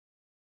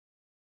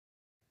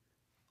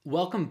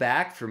Welcome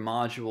back for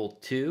Module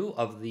 2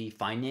 of the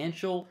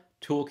Financial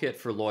Toolkit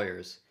for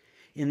Lawyers.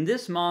 In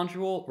this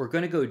module, we're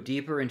going to go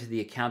deeper into the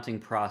accounting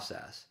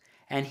process.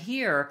 And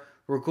here,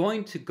 we're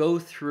going to go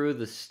through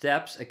the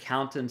steps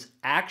accountants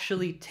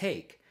actually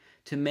take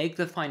to make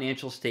the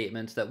financial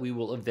statements that we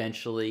will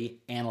eventually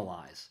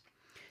analyze.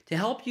 To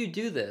help you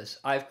do this,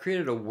 I've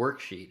created a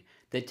worksheet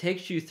that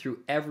takes you through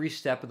every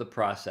step of the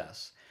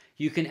process.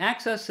 You can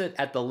access it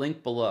at the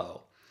link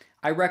below.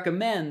 I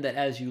recommend that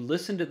as you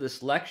listen to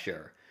this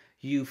lecture,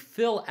 you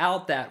fill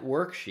out that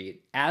worksheet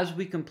as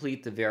we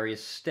complete the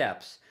various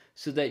steps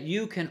so that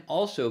you can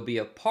also be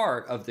a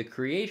part of the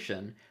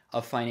creation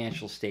of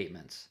financial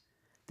statements.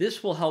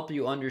 This will help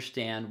you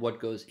understand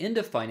what goes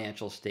into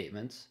financial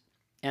statements,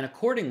 and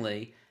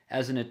accordingly,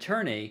 as an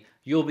attorney,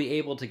 you'll be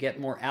able to get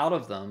more out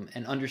of them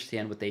and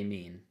understand what they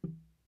mean.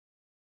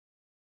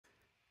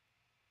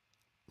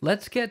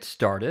 Let's get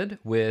started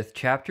with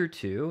Chapter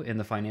 2 in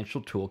the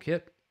Financial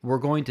Toolkit. We're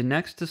going to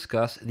next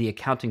discuss the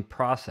accounting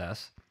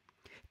process.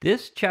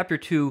 This Chapter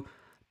 2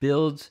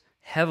 builds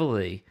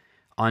heavily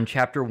on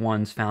Chapter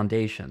 1's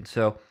foundation.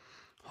 So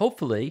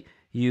hopefully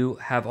you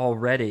have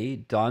already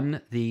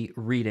done the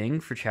reading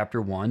for Chapter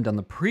 1, done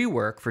the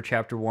pre-work for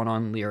Chapter 1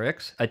 on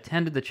lyrics,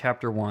 attended the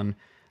Chapter 1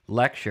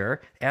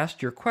 lecture,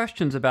 asked your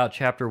questions about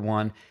Chapter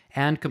 1,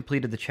 and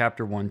completed the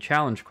Chapter 1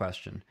 challenge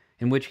question,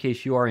 in which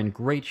case you are in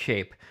great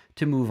shape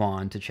to move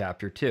on to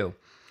Chapter 2.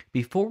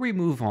 Before we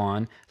move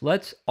on,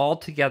 let's all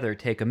together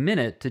take a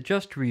minute to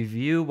just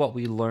review what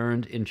we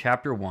learned in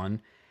Chapter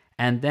 1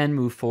 and then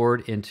move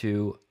forward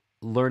into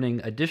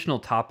learning additional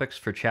topics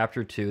for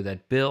Chapter 2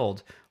 that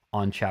build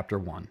on Chapter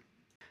 1.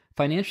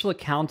 Financial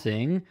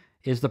accounting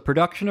is the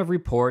production of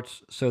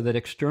reports so that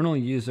external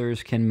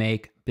users can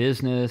make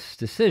business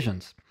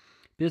decisions.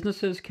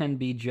 Businesses can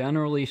be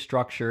generally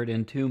structured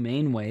in two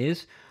main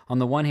ways. On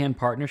the one hand,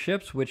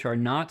 partnerships, which are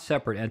not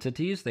separate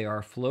entities, they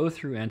are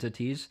flow-through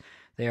entities.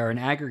 They are an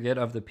aggregate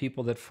of the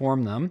people that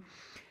form them.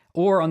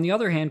 Or on the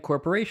other hand,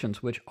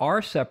 corporations, which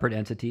are separate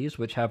entities,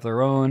 which have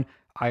their own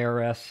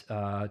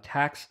IRS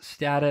tax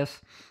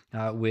status,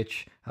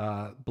 which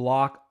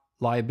block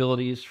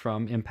liabilities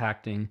from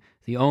impacting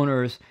the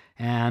owners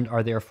and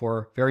are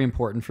therefore very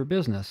important for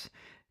business.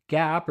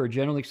 GAAP, or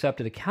generally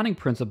accepted accounting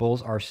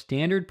principles, are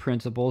standard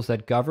principles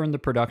that govern the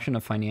production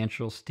of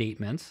financial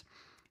statements.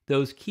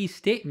 Those key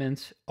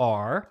statements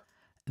are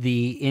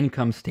the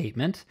income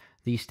statement,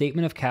 the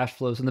statement of cash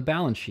flows, and the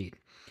balance sheet.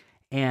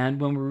 And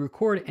when we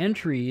record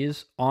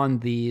entries on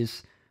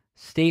these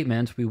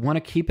statements, we want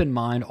to keep in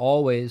mind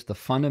always the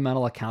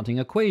fundamental accounting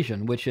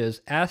equation, which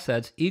is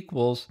assets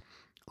equals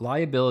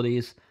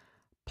liabilities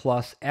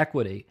plus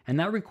equity. And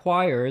that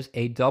requires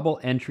a double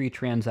entry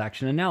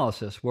transaction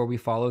analysis where we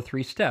follow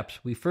three steps.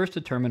 We first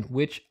determine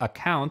which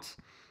accounts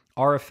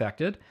are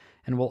affected,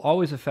 and will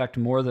always affect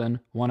more than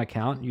one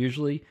account,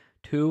 usually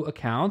two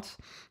accounts,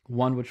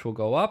 one which will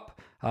go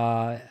up,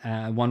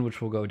 and one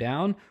which will go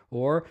down,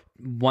 or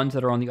ones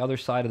that are on the other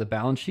side of the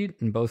balance sheet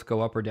and both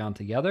go up or down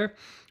together.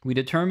 We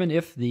determine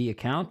if the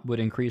account would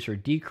increase or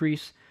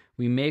decrease.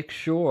 We make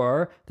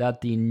sure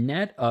that the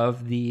net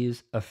of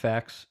these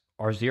effects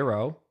are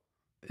zero.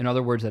 In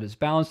other words, that it's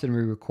balanced, and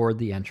we record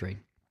the entry.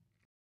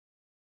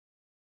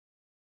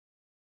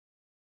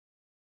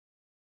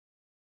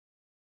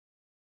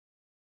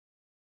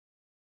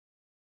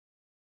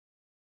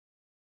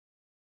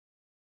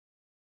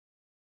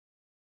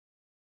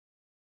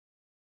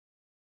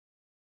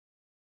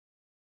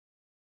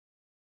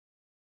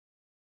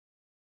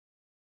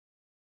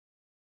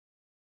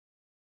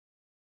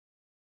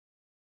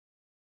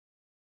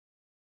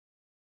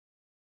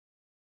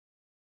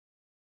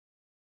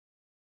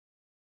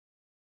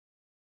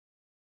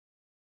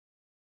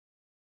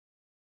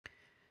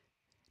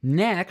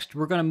 Next,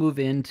 we're going to move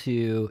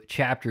into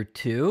Chapter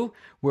 2,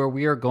 where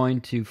we are going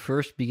to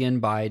first begin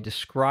by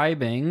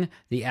describing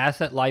the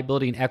asset,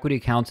 liability, and equity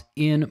accounts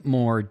in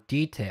more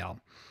detail,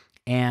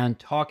 and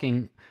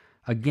talking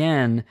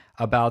again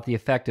about the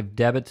effect of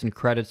debits and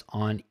credits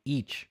on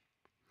each.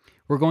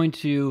 We're going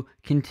to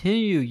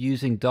continue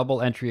using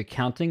double entry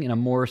accounting in a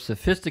more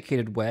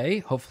sophisticated way.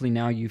 Hopefully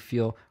now you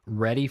feel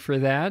ready for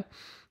that.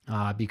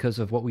 Because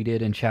of what we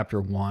did in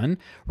Chapter 1.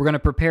 We're going to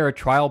prepare a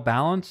trial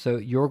balance, so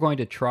you're going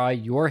to try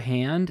your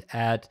hand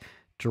at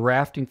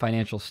drafting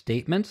financial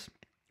statements,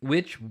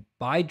 which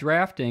by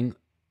drafting,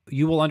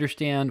 you will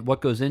understand what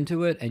goes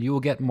into it and you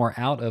will get more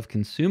out of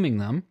consuming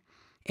them.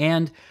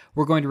 And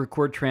we're going to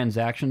record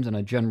transactions in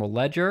a general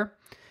ledger.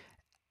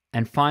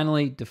 And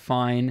finally,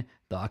 define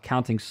the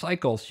accounting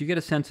cycle so you get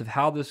a sense of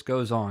how this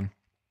goes on.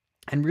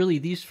 And really,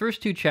 these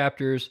first two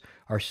chapters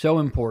are so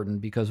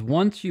important because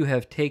once you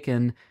have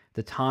taken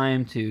the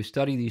time to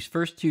study these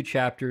first two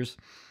chapters,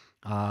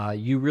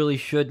 you really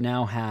should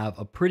now have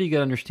a pretty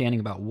good understanding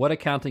about what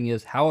accounting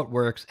is, how it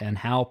works, and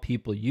how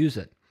people use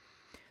it.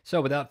 So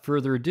without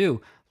further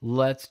ado,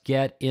 let's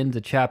get into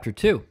Chapter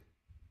 2.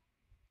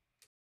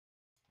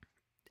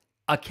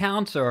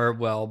 Accounts are,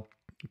 well,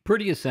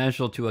 pretty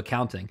essential to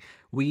accounting.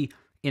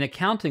 In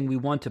accounting, we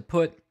want to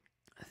put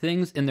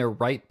things in their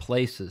right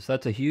places.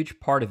 That's a huge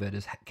part of it,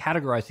 is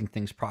categorizing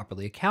things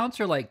properly. Accounts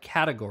are like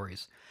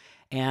categories,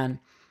 and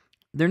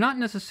they're not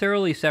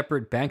necessarily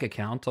separate bank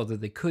accounts, although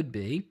they could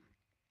be.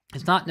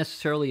 It's not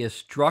necessarily as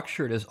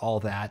structured as all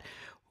that,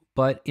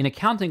 but in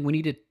accounting, we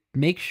need to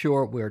make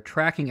sure we're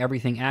tracking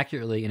everything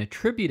accurately and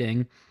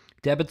attributing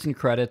debits and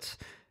credits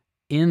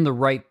in the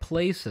right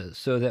places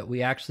so that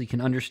we actually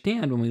can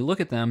understand when we look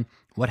at them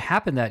what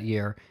happened that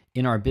year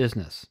in our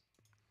business.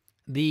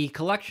 The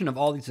collection of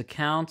all these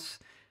accounts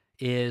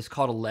is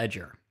called a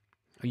ledger.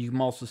 You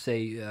can also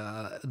say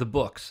the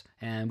books,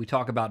 and we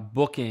talk about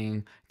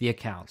booking the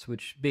accounts,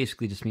 which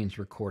basically just means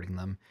recording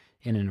them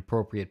in an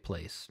appropriate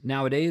place.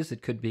 Nowadays,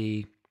 it could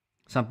be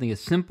something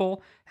as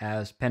simple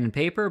as pen and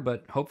paper,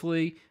 but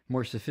hopefully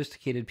more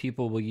sophisticated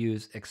people will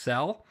use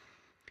Excel,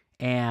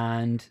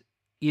 and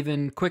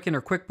even Quicken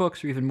or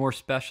QuickBooks, or even more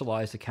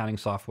specialized accounting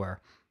software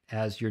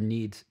as your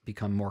needs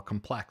become more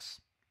complex.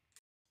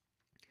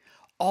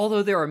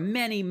 Although there are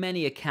many,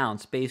 many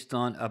accounts based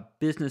on a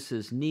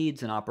business's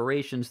needs and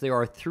operations, there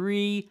are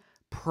three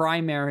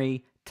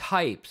primary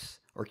types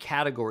or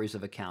categories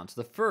of accounts.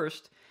 The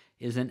first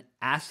is an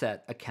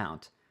asset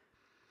account.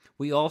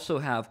 We also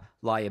have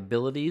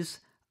liabilities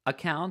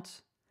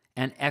accounts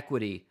and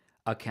equity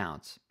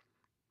accounts.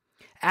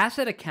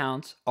 Asset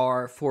accounts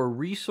are for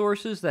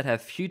resources that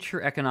have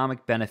future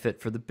economic benefit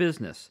for the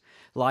business.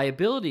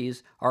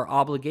 Liabilities are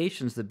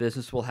obligations the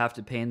business will have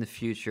to pay in the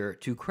future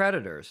to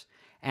creditors.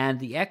 And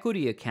the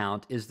equity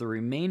account is the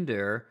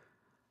remainder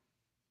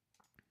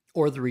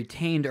or the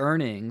retained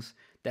earnings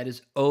that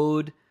is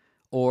owed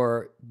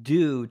or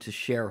due to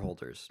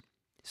shareholders.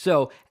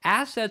 So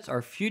assets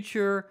are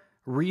future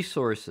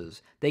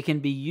resources. They can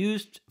be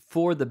used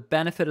for the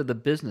benefit of the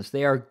business.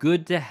 They are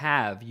good to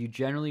have. You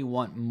generally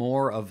want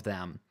more of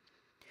them.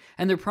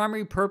 And their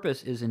primary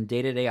purpose is in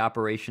day-to-day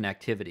operation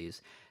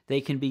activities.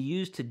 They can be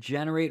used to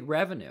generate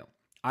revenue,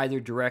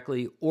 either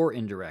directly or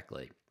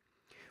indirectly.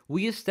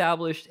 We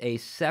established a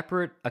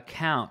separate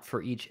account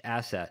for each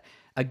asset.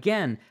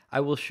 Again, I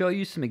will show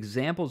you some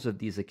examples of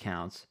these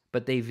accounts,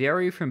 but they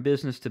vary from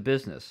business to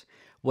business.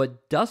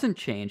 What doesn't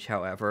change,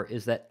 however,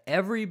 is that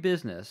every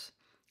business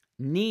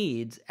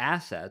needs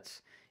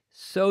assets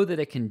so that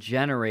it can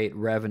generate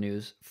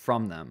revenues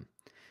from them.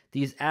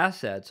 These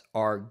assets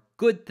are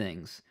good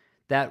things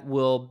that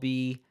will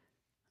be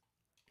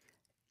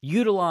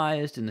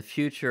utilized in the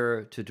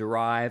future to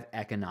derive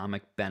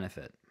economic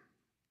benefit.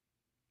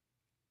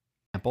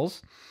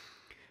 Examples.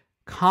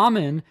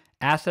 Common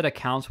asset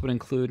accounts would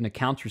include an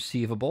accounts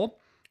receivable,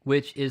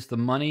 which is the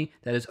money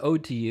that is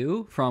owed to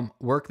you from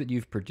work that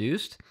you've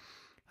produced.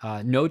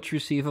 Notes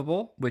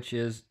receivable, which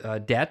is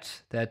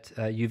debts that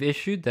you've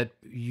issued that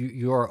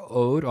you're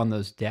owed on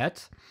those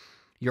debts.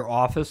 Your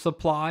office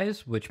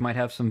supplies, which might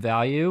have some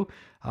value.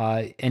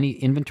 Any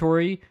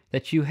inventory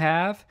that you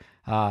have,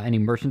 any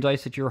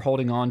merchandise that you're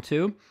holding on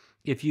to.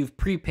 If you've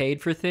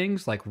prepaid for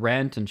things like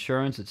rent,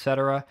 insurance,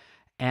 etc.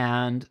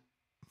 And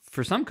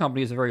for some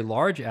companies, a very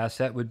large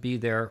asset would be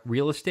their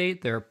real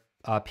estate, their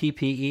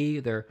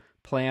PPE, their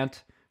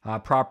plant,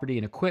 property,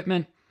 and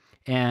equipment.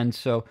 And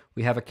so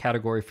we have a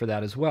category for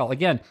that as well.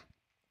 Again,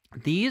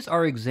 these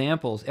are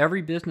examples.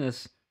 Every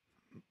business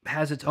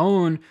has its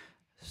own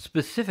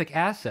specific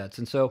assets.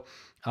 And so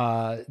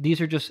these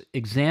are just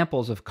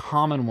examples of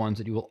common ones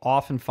that you will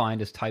often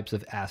find as types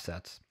of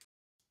assets.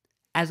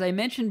 As I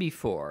mentioned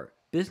before,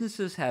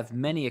 businesses have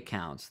many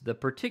accounts. The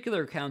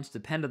particular accounts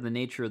depend on the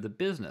nature of the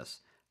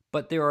business.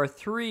 But there are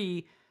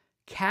three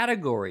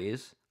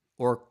categories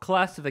or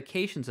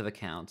classifications of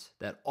accounts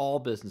that all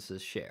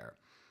businesses share: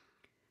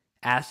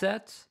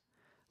 assets,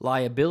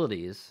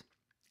 liabilities,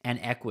 and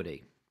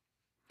equity.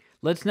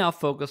 Let's now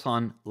focus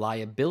on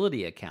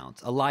liability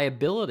accounts. A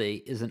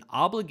liability is an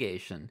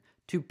obligation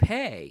to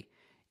pay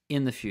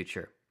in the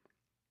future.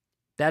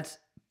 That's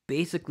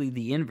basically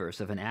the inverse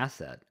of an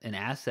asset. An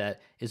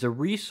asset is a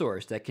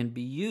resource that can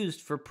be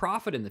used for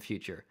profit in the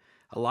future.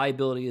 A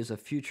liability is a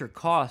future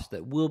cost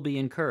that will be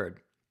incurred.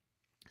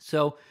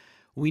 So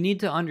we need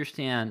to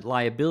understand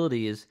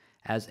liabilities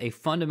as a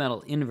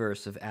fundamental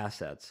inverse of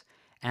assets.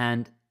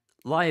 And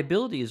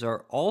liabilities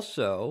are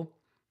also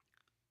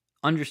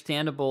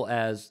understandable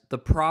as the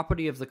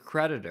property of the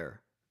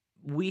creditor.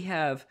 We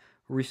have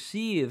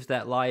received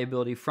that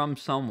liability from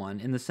someone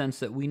in the sense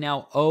that we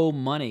now owe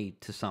money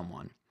to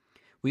someone.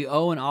 We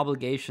owe an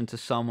obligation to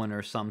someone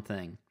or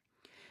something.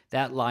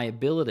 That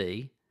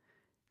liability,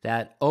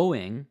 that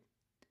owing,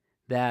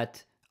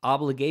 that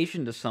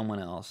obligation to someone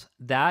else,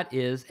 that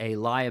is a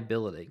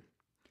liability.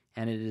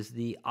 And it is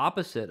the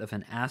opposite of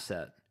an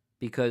asset,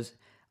 because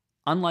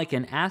unlike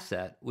an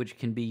asset, which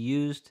can be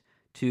used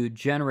to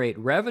generate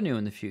revenue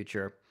in the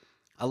future,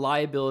 a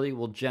liability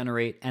will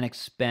generate an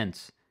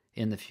expense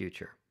in the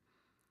future.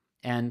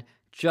 And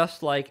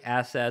just like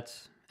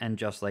assets and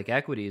just like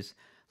equities,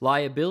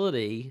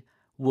 liability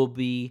will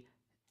be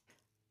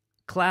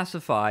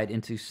classified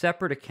into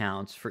separate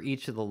accounts for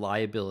each of the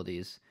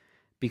liabilities,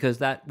 because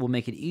that will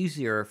make it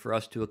easier for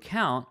us to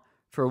account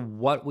for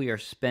what we are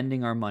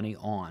spending our money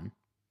on.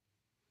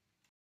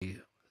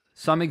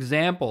 Some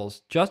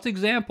examples, just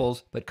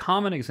examples, but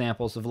common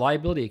examples of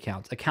liability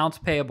accounts. Accounts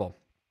payable.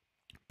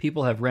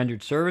 People have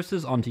rendered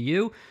services onto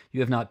you. You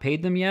have not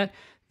paid them yet.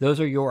 Those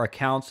are your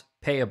accounts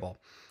payable.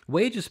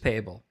 Wages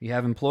payable. You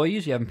have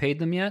employees. You haven't paid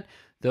them yet.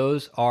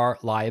 Those are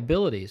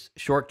liabilities.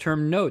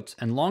 Short-term notes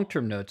and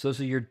long-term notes. Those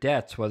are your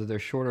debts, whether they're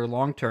short or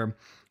long-term.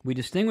 We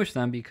distinguish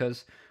them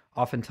because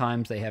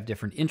oftentimes they have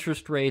different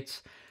interest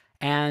rates.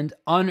 And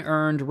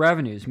unearned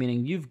revenues,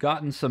 meaning you've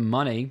gotten some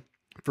money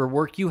for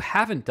work you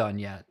haven't done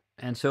yet.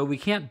 And so we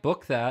can't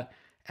book that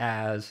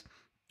as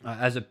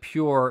a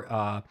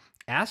pure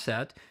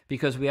asset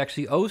because we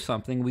actually owe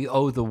something. We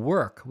owe the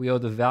work. We owe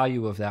the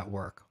value of that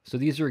work. So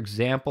these are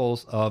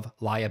examples of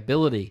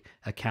liability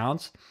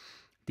accounts.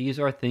 These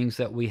are things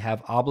that we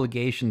have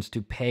obligations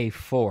to pay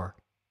for.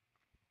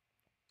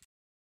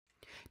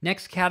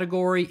 Next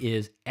category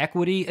is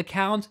equity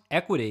accounts.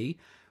 Equity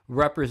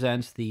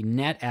represents the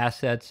net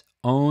assets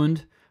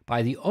owned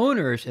by the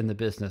owners in the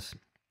business.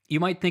 You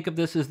might think of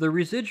this as the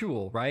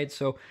residual, right?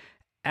 So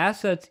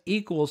assets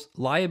equals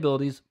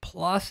liabilities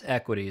plus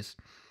equities.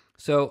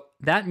 So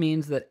that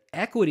means that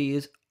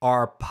equities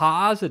are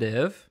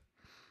positive.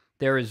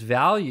 There is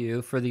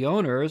value for the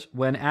owners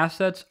when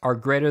assets are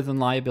greater than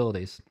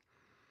liabilities.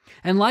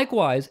 And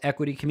likewise,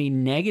 equity can be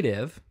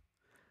negative.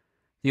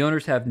 The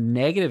owners have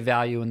negative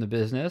value in the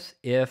business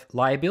if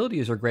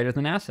liabilities are greater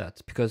than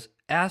assets, because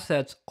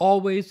assets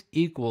always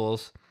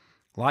equals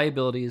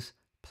liabilities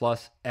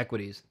plus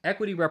equities.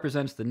 Equity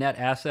represents the net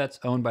assets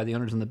owned by the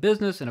owners in the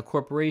business. In a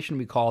corporation,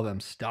 we call them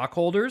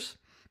stockholders.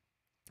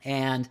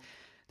 And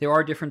there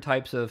are different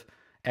types of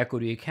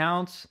equity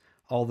accounts,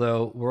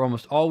 although we're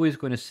almost always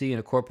going to see in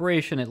a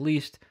corporation at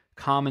least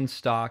common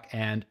stock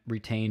and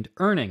retained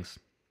earnings.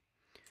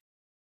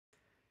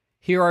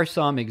 Here are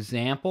some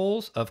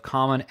examples of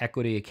common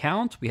equity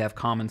accounts. We have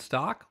common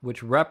stock,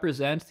 which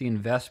represents the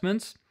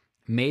investments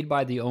made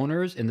by the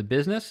owners in the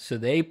business. So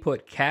they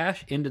put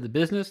cash into the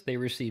business. They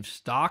receive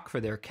stock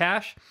for their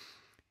cash.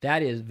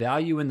 That is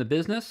value in the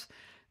business.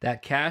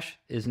 That cash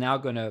is now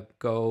going to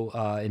go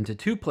into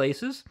two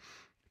places.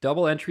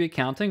 Double entry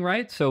accounting,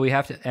 right? So we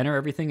have to enter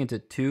everything into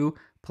two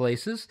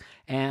places,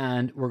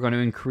 and we're going to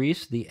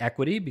increase the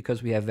equity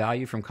because we have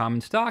value from common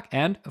stock.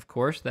 And of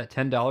course, that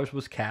 $10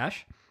 was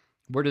cash.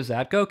 Where does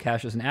that go?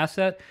 Cash is an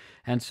asset.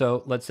 And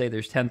so let's say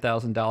there's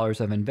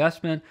 $10,000 of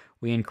investment.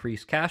 We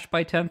increase cash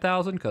by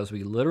 $10,000 because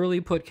we literally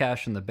put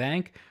cash in the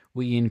bank.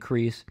 We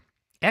increase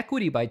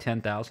equity by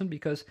 $10,000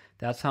 because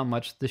that's how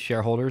much the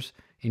shareholders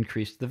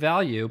increased the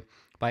value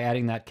by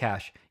adding that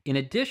cash. In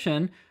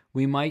addition,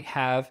 we might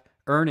have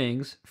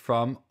earnings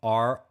from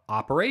our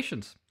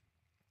operations.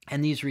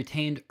 And these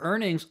retained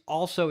earnings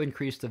also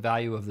increase the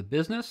value of the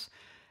business.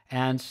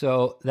 And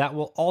so that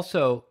will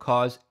also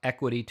cause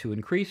equity to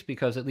increase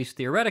because, at least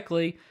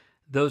theoretically,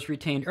 those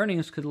retained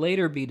earnings could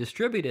later be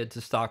distributed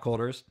to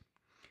stockholders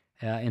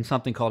in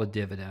something called a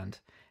dividend.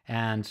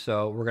 And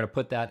so we're going to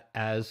put that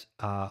as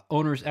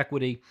owner's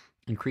equity,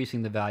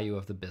 increasing the value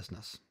of the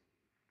business.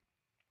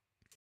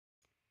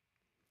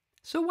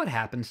 So what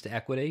happens to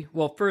equity?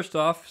 Well, first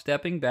off,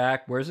 stepping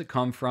back, where does it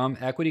come from?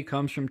 Equity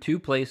comes from two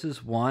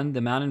places. One, the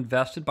amount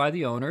invested by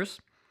the owners.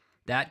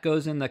 That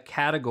goes in the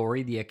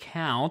category, the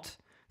account,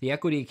 the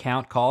equity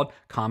account called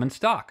common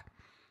stock.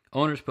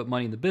 Owners put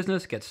money in the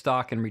business, get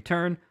stock in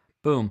return.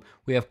 Boom,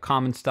 we have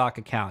common stock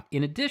account.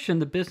 In addition,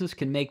 the business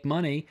can make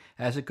money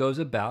as it goes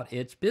about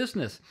its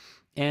business.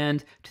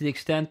 And to the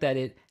extent that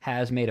it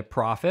has made a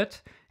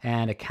profit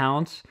and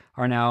accounts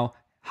are now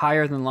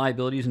higher than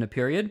liabilities in a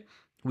period,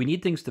 we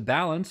need things to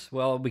balance.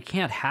 Well, we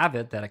can't have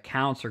it that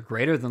accounts are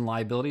greater than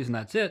liabilities and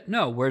that's it.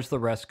 No, where's the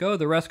rest go?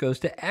 The rest goes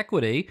to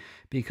equity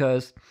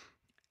because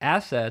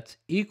assets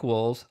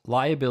equals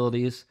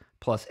liabilities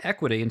plus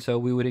equity. And so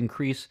we would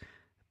increase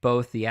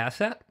both the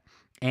asset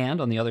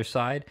and, on the other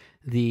side,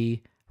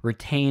 the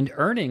retained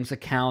earnings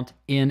account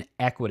in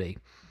equity.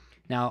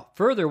 Now,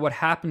 further, what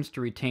happens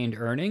to retained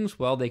earnings?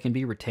 Well, they can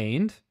be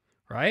retained,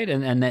 right?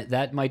 And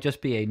that might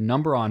just be a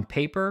number on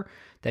paper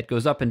that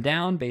goes up and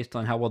down based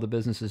on how well the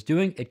business is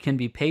doing. It can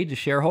be paid to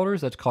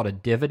shareholders. That's called a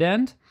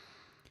dividend.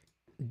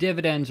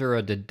 Dividends are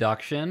a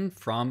deduction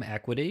from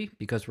equity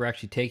because we're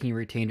actually taking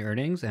retained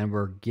earnings and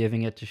we're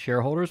giving it to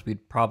shareholders.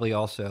 We'd probably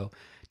also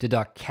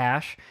deduct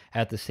cash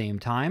at the same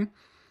time.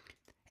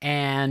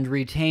 And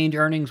retained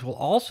earnings will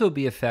also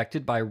be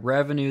affected by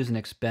revenues and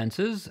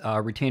expenses.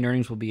 Retained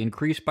earnings will be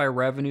increased by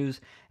revenues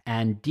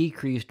and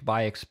decreased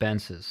by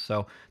expenses.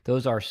 So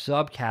those are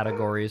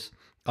subcategories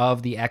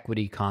of the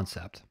equity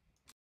concept.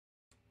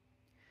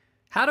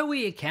 How do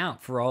we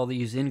account for all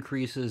these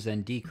increases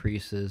and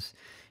decreases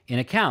in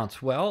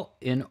accounts? Well,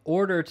 in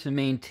order to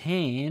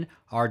maintain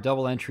our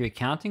double entry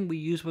accounting, we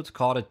use what's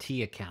called a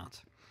T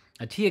account.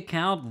 A T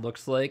account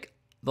looks like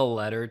the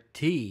letter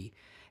T.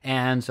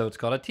 And so it's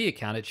called a T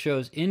account. It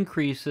shows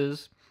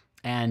increases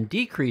and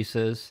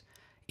decreases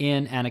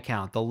in an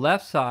account. The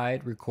left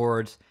side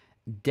records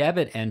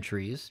debit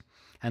entries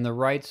and the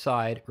right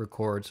side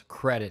records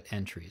credit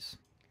entries.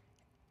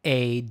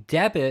 A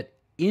debit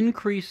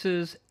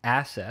increases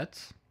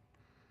assets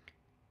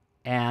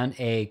and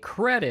a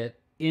credit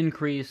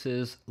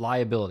increases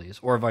liabilities,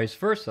 or vice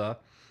versa,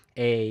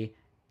 a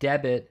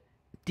debit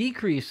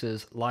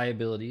decreases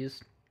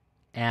liabilities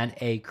and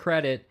a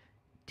credit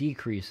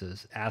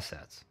decreases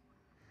assets.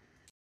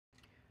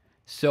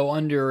 So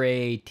under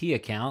a T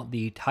account,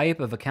 the type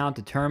of account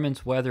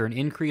determines whether an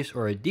increase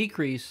or a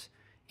decrease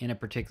in a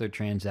particular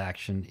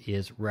transaction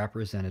is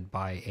represented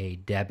by a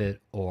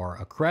debit or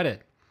a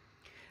credit.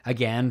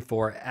 Again,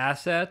 for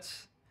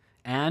assets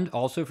and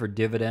also for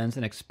dividends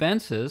and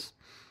expenses,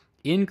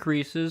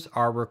 increases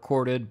are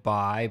recorded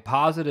by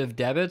positive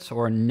debits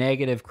or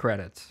negative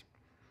credits.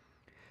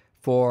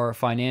 For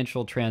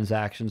financial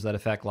transactions that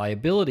affect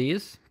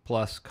liabilities,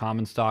 plus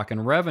common stock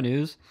and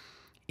revenues,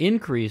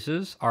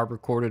 increases are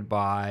recorded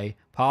by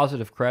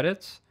positive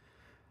credits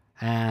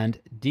and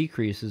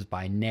decreases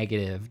by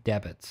negative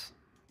debits.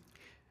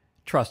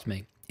 Trust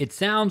me, it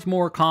sounds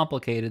more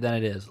complicated than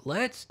it is.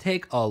 Let's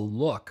take a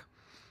look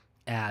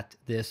at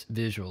this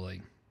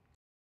visually.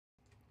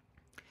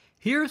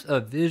 Here's a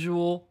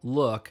visual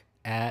look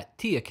at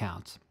T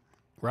accounts,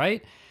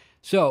 right?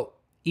 So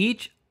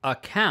each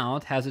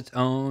account has its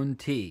own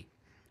T.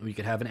 We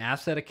could have an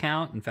asset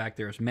account. In fact,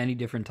 there's many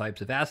different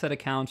types of asset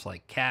accounts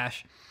like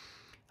cash.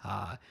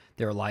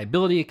 There are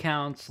liability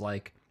accounts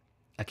like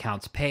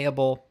accounts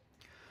payable.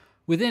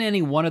 Within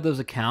any one of those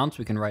accounts,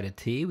 we can write a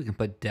T. We can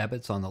put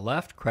debits on the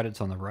left,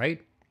 credits on the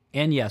right.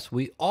 And yes,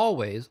 we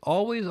always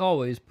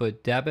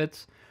put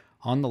debits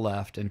on the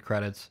left and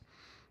credits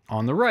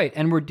on the right.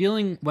 And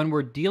when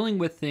we're dealing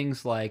with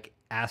things like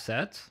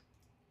assets,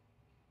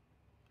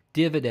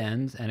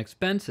 dividends, and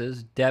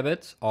expenses,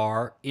 debits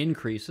are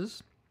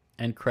increases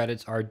and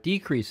credits are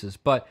decreases.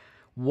 But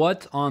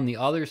what's on the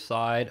other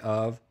side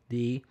of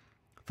the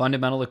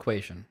fundamental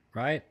equation,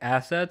 right?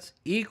 Assets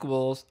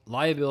equals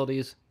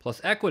liabilities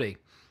plus equity.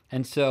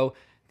 And so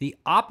the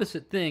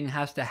opposite thing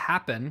has to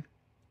happen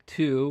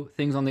to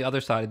things on the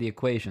other side of the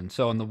equation.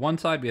 So on the one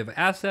side, we have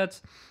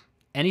assets.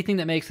 Anything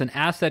that makes an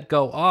asset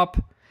go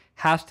up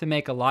has to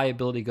make a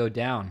liability go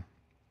down,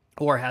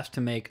 or has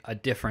to make a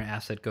different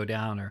asset go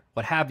down, or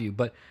what have you.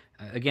 But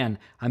again,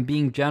 I'm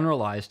being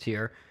generalized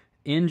here.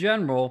 In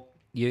general,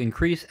 you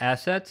increase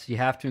assets, you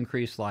have to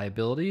increase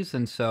liabilities.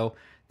 And so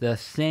the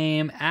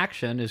same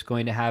action is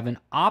going to have an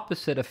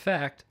opposite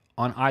effect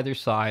on either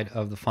side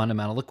of the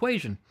fundamental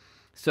equation.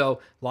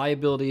 So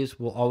liabilities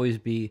will always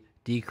be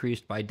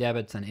decreased by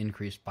debits and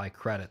increased by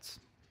credits.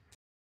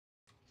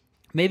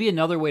 Maybe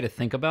another way to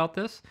think about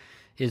this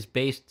is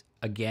based,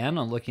 again,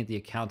 on looking at the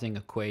accounting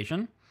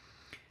equation.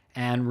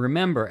 And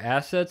remember,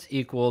 assets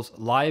equals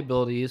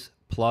liabilities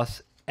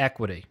plus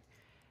equity.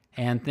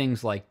 And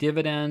things like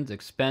dividends,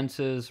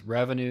 expenses,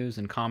 revenues,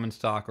 and common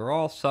stock are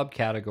all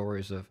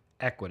subcategories of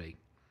equity.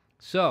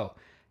 So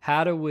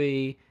how do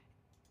we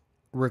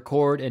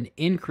record an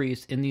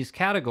increase in these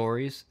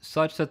categories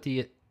such that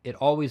it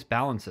always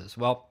balances?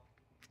 Well,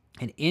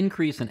 an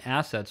increase in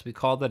assets, we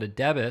call that a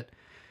debit.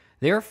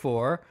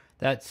 Therefore,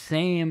 that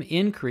same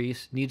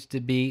increase needs to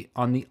be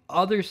on the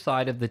other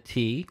side of the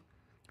T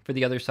for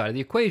the other side of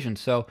the equation.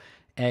 So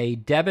a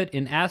debit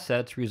in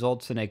assets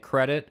results in a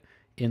credit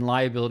in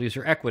liabilities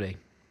or equity.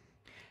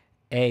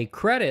 A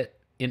credit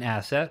in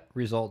asset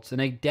results in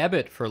a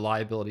debit for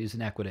liabilities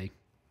and equity.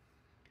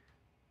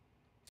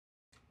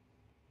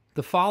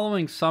 The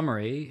following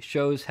summary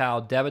shows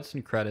how debits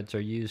and credits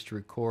are used to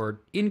record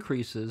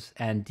increases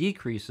and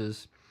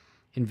decreases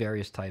in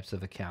various types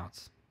of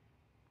accounts.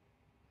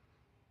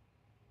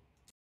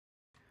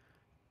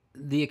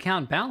 The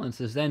account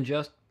balance is then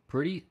just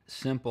pretty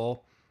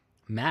simple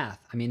math.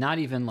 I mean, not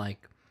even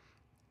like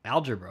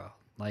algebra,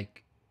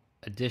 like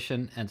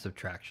addition and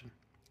subtraction.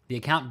 The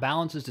account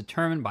balance is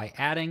determined by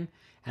adding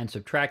and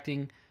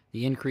subtracting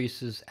the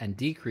increases and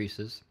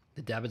decreases,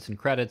 the debits and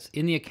credits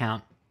in the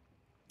account,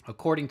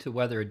 according to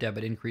whether a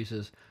debit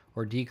increases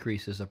or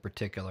decreases a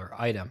particular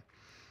item.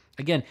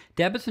 Again,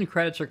 debits and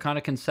credits are kind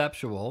of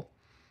conceptual,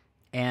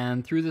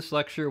 and through this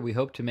lecture, we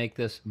hope to make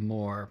this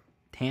more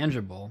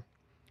tangible.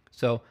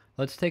 So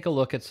let's take a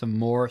look at some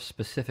more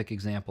specific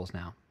examples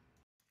now.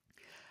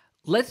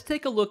 Let's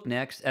take a look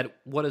next at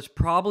what is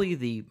probably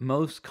the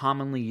most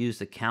commonly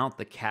used account,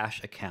 the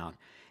cash account.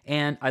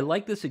 And I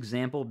like this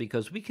example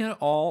because we can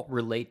all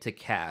relate to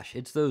cash.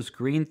 It's those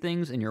green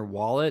things in your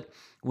wallet.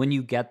 When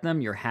you get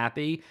them, you're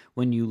happy.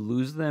 When you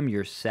lose them,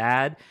 you're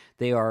sad.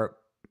 They are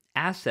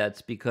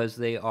assets because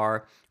they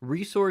are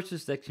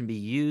resources that can be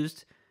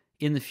used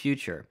in the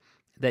future,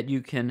 that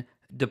you can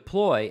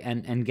deploy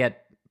and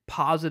get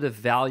positive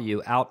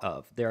value out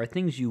of. There are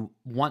things you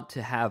want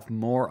to have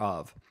more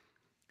of.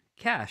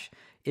 Cash,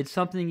 it's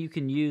something you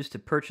can use to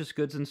purchase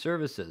goods and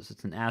services.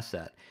 It's an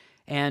asset.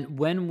 And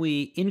when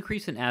we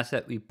increase an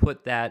asset, we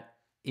put that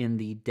in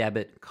the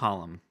debit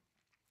column.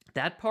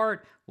 That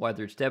part,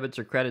 whether it's debits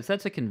or credits,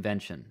 that's a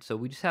convention. So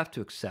we just have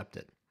to accept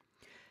it.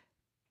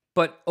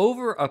 But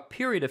over a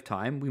period of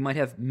time, we might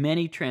have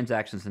many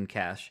transactions in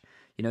cash.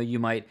 You know, you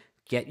might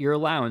get your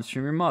allowance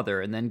from your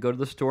mother and then go to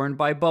the store and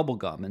buy bubble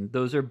gum. And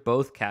those are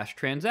both cash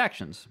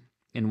transactions.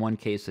 In one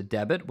case, a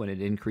debit when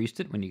it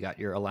increased it, when you got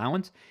your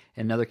allowance.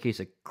 In another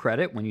case, a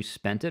credit when you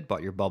spent it,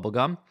 bought your bubble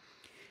gum.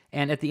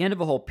 And at the end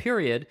of a whole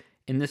period,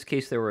 in this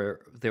case, there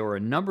were a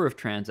number of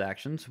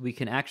transactions. We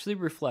can actually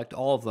reflect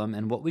all of them,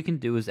 and what we can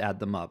do is add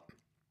them up.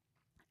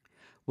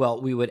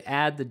 Well, we would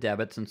add the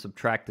debits and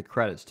subtract the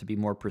credits to be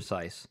more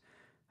precise.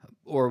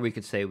 Or we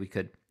could say we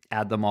could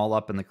add them all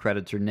up and the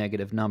credits are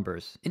negative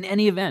numbers. In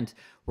any event,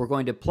 we're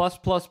going to plus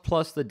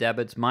the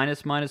debits,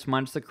 minus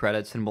the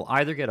credits, and we'll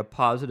either get a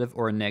positive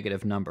or a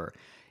negative number.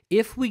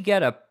 If we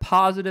get a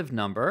positive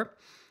number,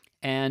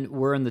 and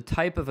we're in the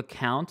type of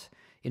account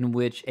in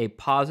which a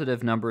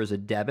positive number is a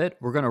debit,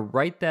 we're going to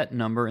write that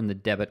number in the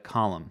debit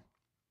column,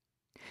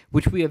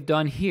 which we have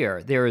done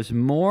here. There is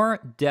more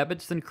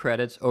debits than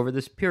credits over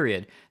this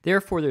period.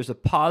 Therefore, there's a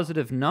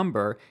positive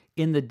number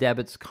in the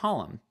debits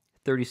column,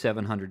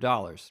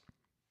 $3,700.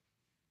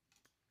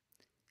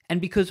 And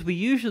because we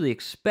usually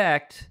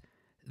expect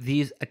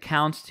these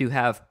accounts to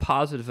have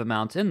positive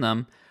amounts in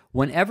them,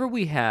 whenever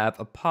we have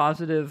a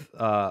positive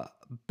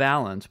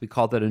balance, we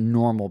call that a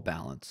normal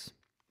balance.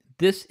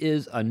 This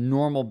is a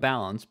normal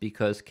balance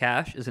because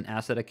cash is an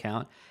asset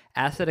account.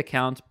 Asset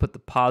accounts put the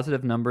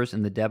positive numbers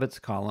in the debits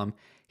column.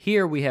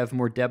 Here we have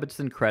more debits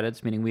than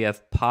credits, meaning we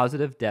have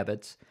positive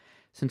debits.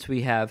 Since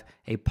we have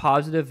a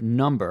positive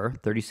number,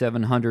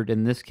 3,700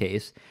 in this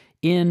case,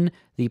 in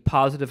the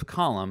positive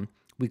column,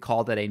 we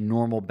call that a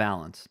normal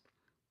balance.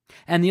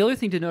 And the other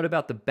thing to note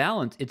about the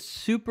balance, it's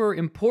super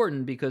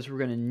important because we're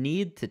going to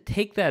need to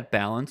take that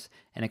balance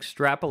and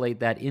extrapolate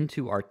that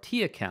into our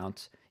T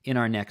accounts in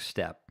our next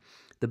step.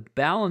 The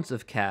balance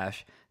of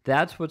cash,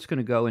 that's what's going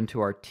to go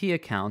into our T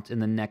account in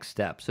the next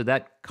step. So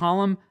that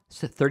column,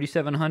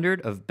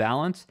 3,700 of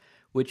balance,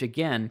 which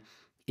again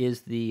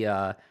is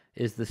the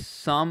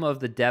sum of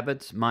the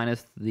debits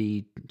minus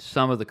the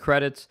sum of the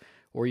credits,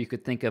 or you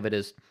could think of it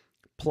as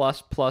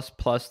plus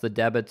the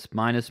debits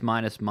minus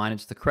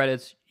the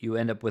credits. You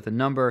end up with a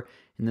number,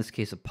 in this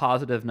case a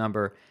positive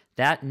number.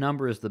 That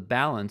number is the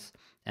balance,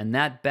 and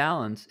that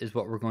balance is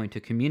what we're going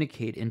to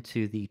communicate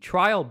into the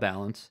trial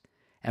balance,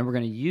 and we're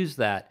going to use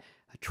that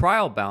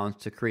trial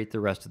balance to create the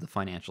rest of the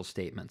financial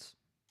statements.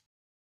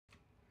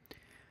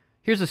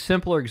 Here's a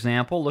simpler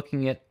example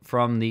looking at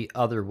from the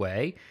other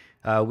way.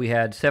 We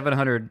had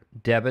 700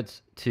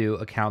 debits to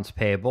accounts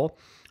payable,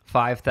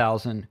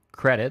 5,000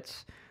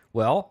 credits.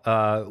 Well,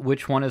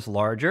 which one is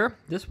larger?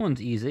 This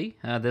one's easy.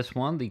 This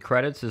one, the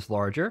credits, is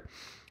larger.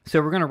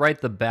 So we're going to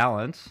write the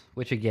balance,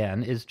 which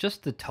again is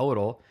just the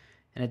total,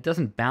 and it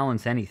doesn't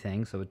balance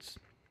anything. So it's,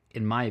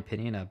 in my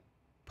opinion, a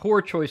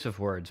poor choice of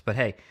words. But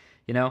hey,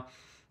 you know,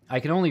 I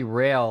can only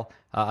rail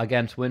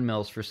against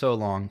windmills for so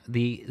long.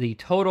 The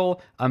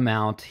total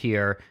amount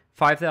here,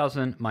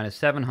 5,000 minus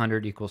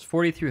 700 equals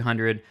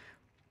 4,300.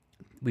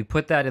 We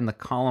put that in the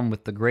column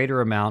with the greater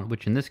amount,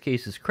 which in this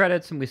case is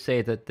credits, and we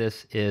say that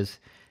this is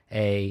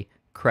a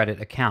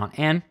credit account.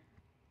 And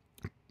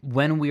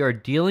when we are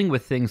dealing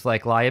with things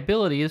like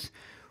liabilities,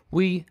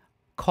 we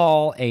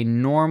call a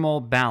normal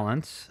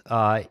balance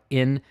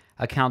in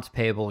accounts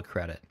payable a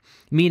credit,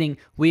 meaning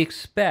we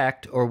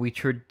expect, or we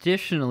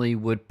traditionally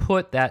would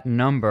put that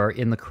number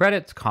in the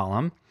credits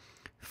column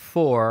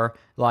for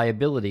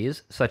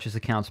liabilities such as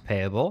accounts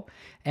payable.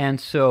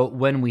 And so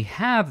when we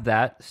have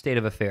that state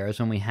of affairs,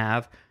 when we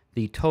have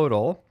the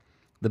total,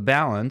 the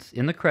balance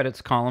in the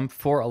credits column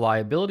for a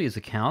liabilities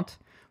account,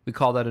 we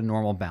call that a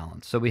normal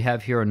balance. So we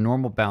have here a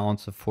normal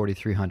balance of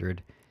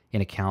 4,300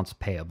 in accounts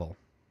payable.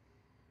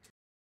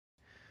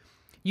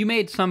 You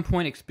may at some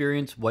point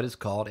experience what is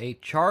called a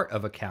chart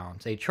of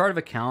accounts. A chart of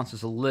accounts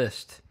is a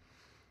list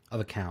of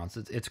accounts.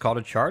 It's called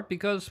a chart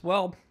because,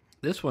 well,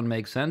 this one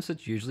makes sense.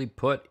 It's usually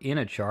put in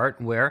a chart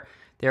where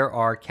there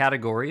are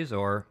categories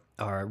or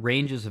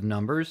ranges of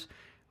numbers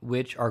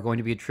which are going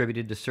to be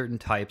attributed to certain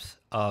types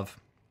of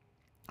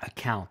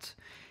accounts.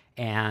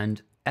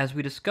 And as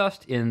we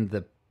discussed in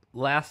the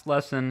last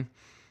lesson,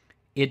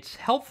 it's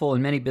helpful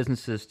in many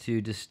businesses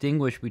to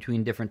distinguish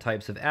between different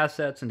types of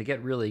assets and to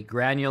get really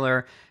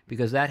granular,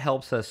 because that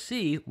helps us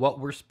see what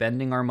we're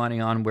spending our money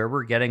on, where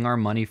we're getting our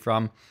money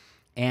from,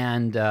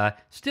 and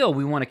still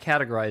we want to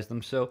categorize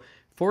them. So,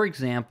 for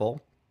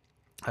example,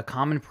 a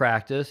common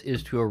practice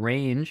is to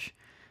arrange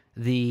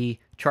the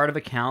chart of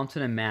accounts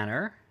in a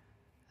manner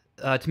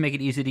to make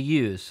it easy to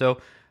use. So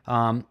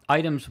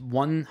items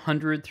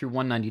 100 through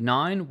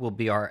 199 will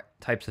be our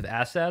types of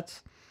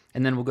assets.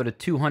 And then we'll go to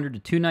 200 to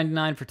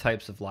 299 for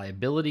types of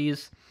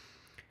liabilities,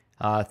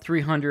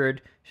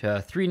 300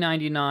 to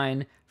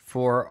 399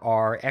 for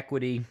our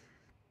equity.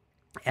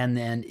 And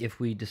then if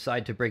we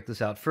decide to break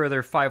this out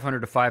further, 500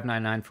 to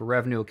 599 for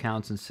revenue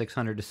accounts and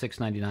 600 to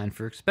 699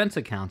 for expense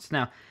accounts.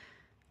 Now,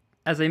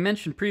 as I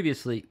mentioned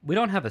previously, we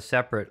don't have a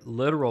separate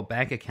literal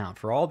bank account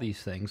for all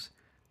these things.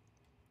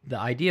 The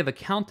idea of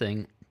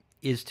accounting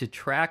is to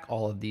track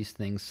all of these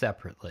things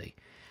separately.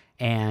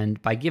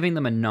 And by giving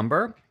them a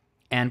number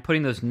and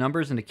putting those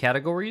numbers into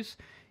categories,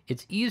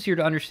 it's easier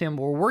to understand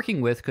what we're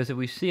working with, because if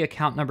we see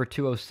account number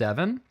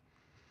 207,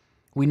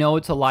 we know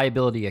it's a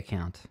liability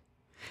account.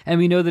 And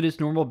we know that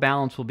its normal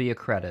balance will be a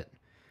credit,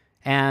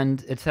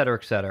 and et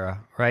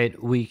cetera,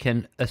 right? We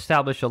can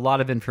establish a lot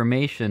of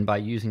information by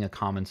using a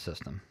common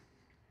system.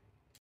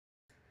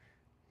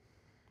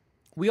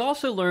 We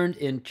also learned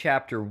in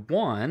chapter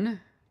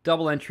 1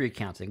 double entry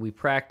accounting. We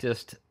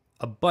practiced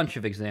a bunch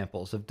of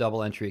examples of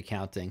double entry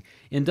accounting.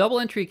 In double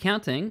entry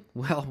accounting,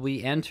 well,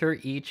 we enter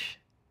each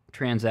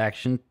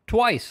transaction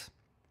twice,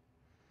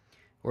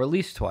 or at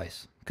least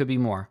twice, could be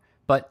more.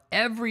 But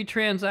every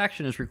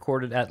transaction is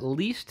recorded at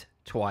least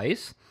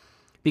twice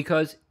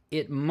because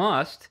it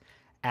must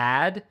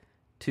add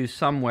to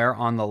somewhere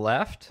on the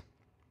left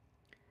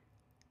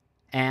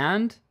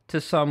and to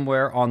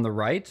somewhere on the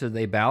right, so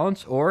they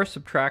balance, or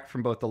subtract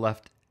from both the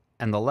left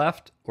and the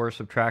left, or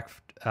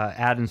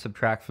add and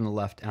subtract from the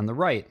left and the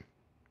right.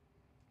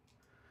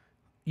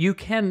 You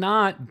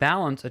cannot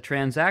balance a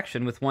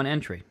transaction with one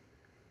entry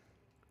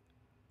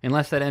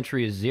unless that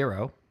entry is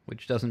 0,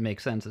 which doesn't make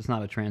sense. It's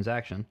not a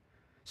transaction.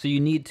 So you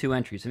need two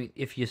entries. I mean,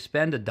 if you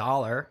spend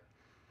 $1,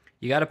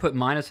 you got to put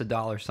minus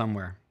 $1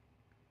 somewhere.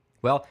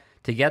 Well,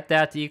 to get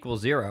that to equal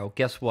 0,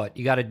 guess what?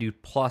 You got to do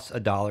plus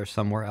 $1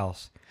 somewhere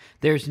else.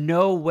 There's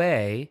no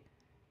way,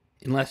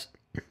 unless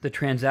the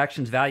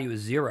transaction's value is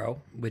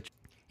 0, which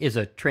is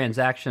a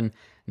transaction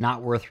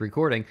not worth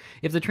recording.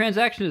 If the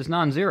transaction is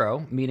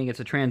non-zero, meaning it's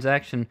a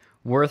transaction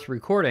worth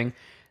recording,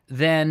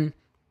 then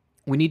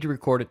we need to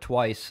record it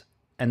twice,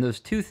 and those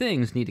two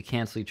things need to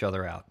cancel each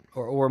other out,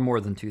 or more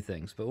than two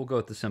things, but we'll go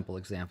with the simple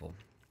example.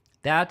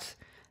 That's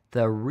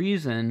the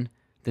reason,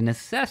 the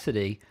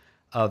necessity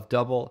of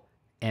double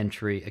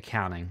entry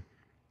accounting.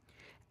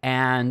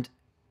 And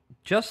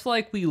just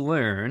like we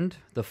learned,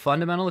 the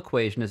fundamental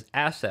equation is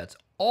assets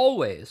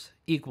always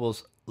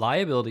equals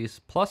liabilities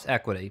plus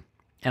equity.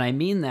 And I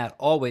mean that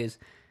always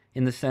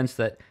in the sense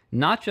that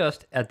not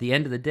just at the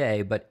end of the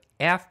day, but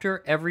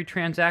after every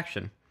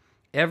transaction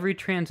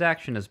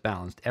is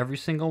balanced. Every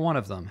single one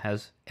of them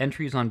has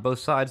entries on both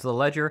sides of the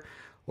ledger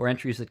or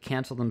entries that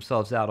cancel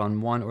themselves out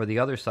on one or the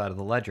other side of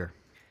the ledger.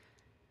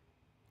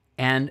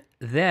 And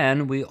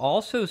then we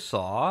also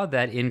saw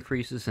that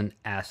increases in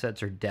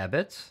assets are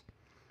debits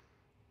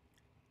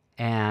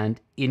and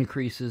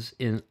increases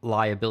in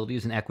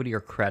liabilities and equity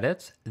are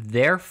credits.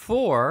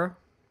 Therefore,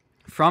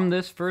 from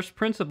this first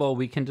principle,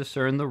 we can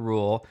discern the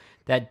rule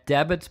that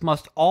debits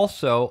must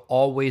also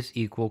always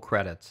equal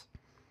credits.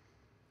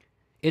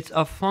 It's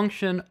a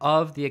function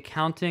of the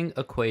accounting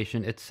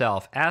equation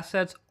itself.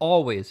 Assets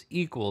always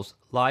equals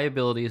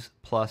liabilities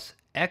plus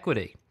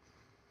equity.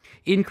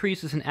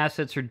 Increases in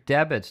assets are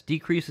debits.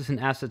 Decreases in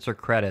assets are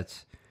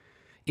credits.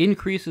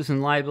 Increases in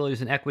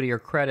liabilities and equity are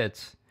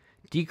credits.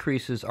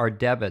 Decreases are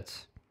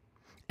debits.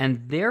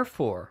 And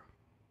therefore,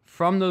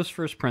 from those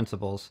first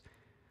principles,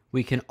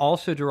 we can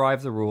also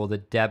derive the rule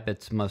that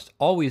debits must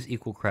always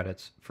equal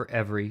credits for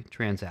every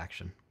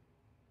transaction.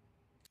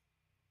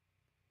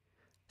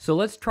 So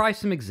let's try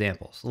some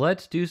examples.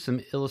 Let's do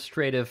some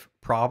illustrative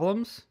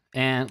problems,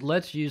 and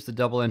let's use the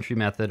double entry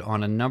method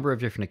on a number of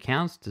different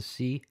accounts to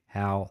see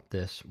how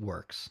this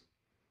works.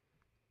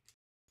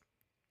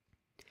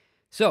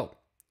 So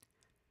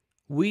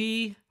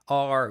we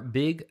are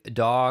Big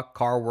Dog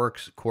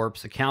Carworks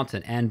Corp's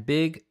accountant, and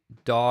Big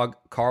Dog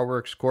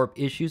Carworks Corp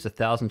issues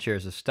 1,000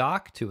 shares of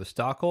stock to a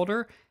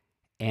stockholder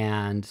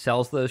and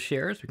sells those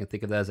shares. We can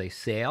think of that as a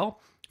sale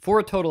for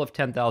a total of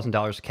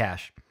 $10,000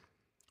 cash.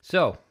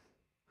 So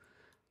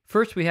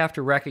first, we have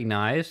to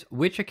recognize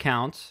which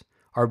accounts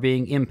are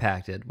being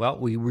impacted. Well,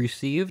 we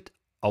received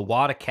a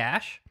wad of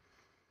cash.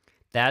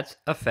 That's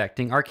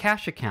affecting our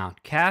cash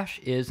account. Cash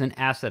is an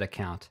asset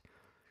account.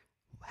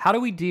 How do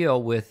we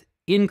deal with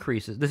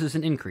increases? This is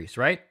an increase,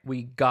 right?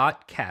 We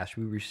got cash.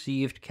 We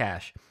received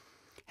cash.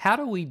 How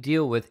do we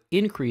deal with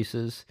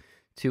increases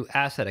to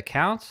asset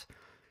accounts?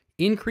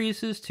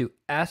 Increases to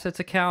assets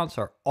accounts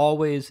are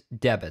always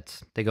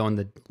debits. They go in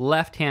the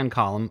left-hand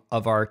column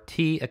of our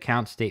T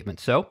account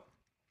statement. So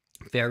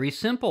very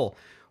simple.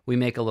 We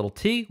make a little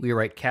T, we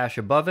write cash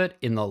above it.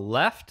 In the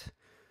left,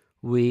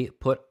 we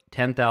put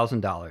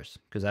 $10,000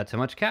 because that's how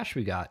much cash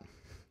we got.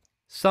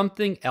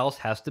 Something else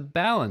has to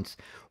balance.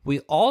 We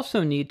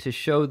also need to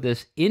show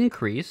this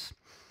increase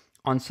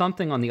on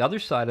something on the other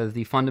side of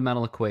the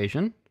fundamental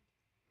equation,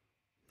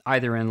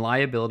 either in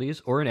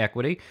liabilities or in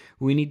equity.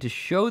 We need to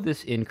show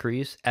this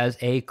increase as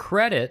a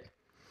credit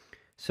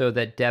so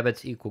that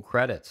debits equal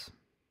credits.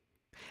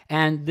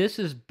 And this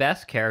is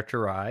best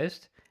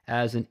characterized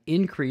as an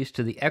increase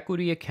to the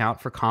equity account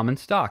for common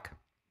stock.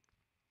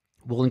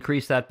 We'll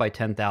increase that by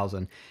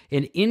 $10,000.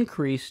 An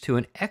increase to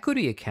an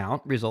equity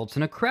account results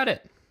in a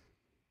credit.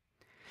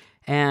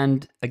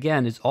 And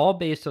again, it's all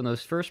based on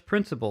those first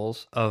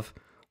principles of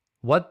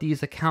what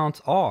these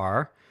accounts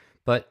are.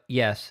 But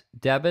yes,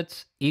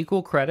 debits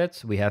equal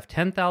credits. We have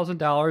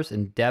 $10,000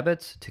 in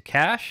debits to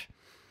cash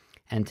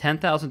and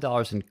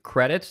 $10,000 in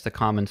credits to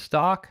common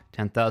stock.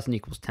 10,000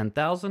 equals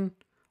 10,000.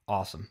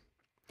 Awesome.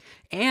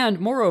 And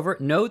moreover,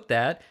 note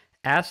that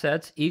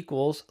assets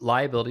equals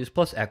liabilities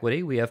plus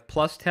equity. We have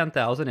plus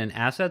 10,000 in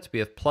assets. We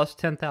have plus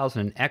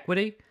 10,000 in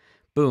equity.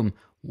 Boom.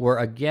 We're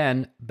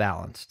again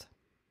balanced.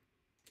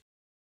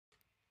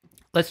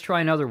 Let's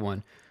try another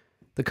one.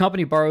 The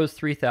company borrows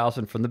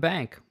 $3,000 from the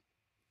bank.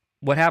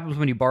 What happens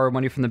when you borrow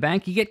money from the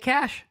bank? You get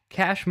cash,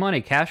 cash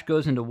money. Cash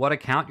goes into what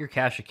account? Your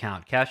cash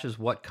account. Cash is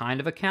what kind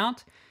of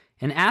account?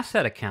 An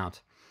asset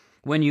account.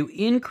 When you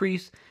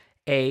increase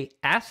a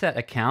asset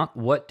account,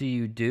 what do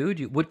you do?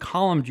 What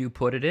column do you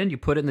put it in? You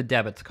put it in the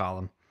debits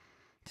column.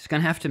 Just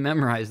gonna have to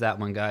memorize that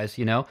one, guys.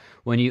 You know,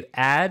 when you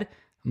add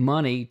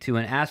money to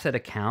an asset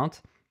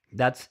account,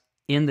 that's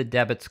in the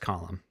debits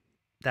column.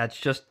 That's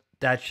just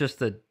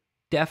the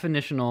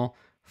definitional,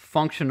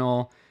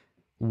 functional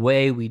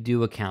way we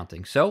do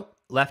accounting. So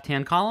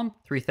left-hand column,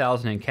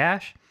 3,000 in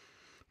cash.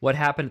 What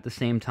happened at the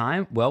same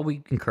time? Well,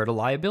 we incurred a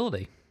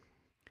liability.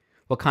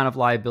 What kind of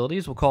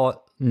liabilities? We'll call it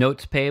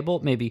notes payable,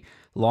 maybe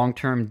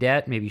long-term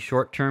debt, maybe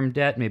short-term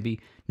debt, maybe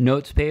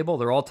notes payable.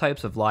 They're all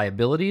types of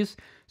liabilities.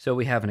 So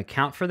we have an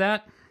account for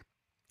that.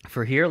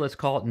 For here, let's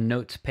call it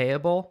notes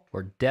payable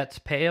or debts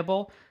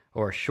payable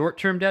or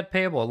short-term debt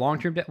payable or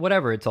long-term debt,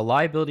 whatever. It's a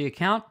liability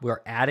account.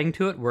 We're adding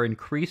to it. We're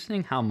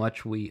increasing how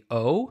much we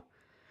owe.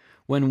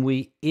 When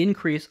we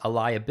increase a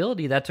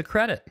liability, that's a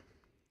credit.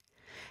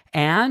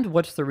 And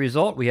what's the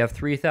result? We have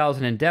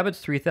 3,000 in debits,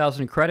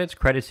 3,000 in credits.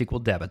 Credits equal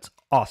debits.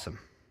 Awesome.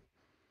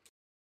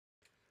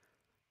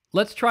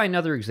 Let's try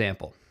another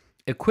example.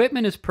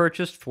 Equipment is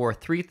purchased for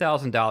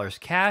 $3,000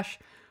 cash.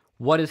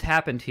 What has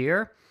happened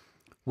here?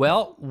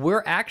 Well,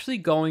 we're actually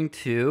going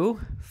to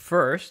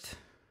first,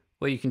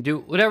 well, you can do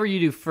whatever you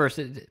do first.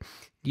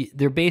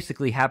 They're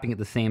basically happening at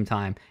the same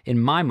time. In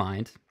my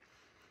mind,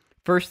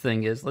 first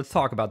thing is, let's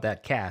talk about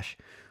that cash.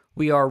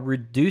 We are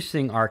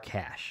reducing our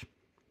cash.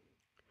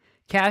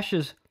 Cash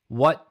is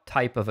what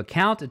type of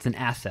account? It's an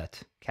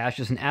asset. Cash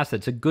is an asset.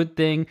 It's a good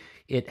thing.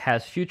 It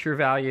has future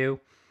value.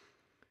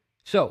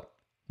 So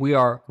we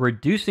are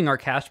reducing our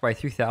cash by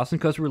 $3,000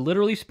 because we're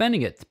literally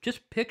spending it.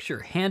 Just picture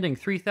handing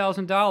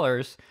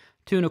 $3,000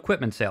 to an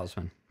equipment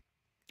salesman.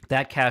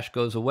 That cash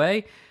goes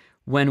away.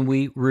 When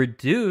we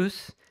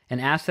reduce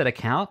an asset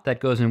account, that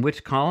goes in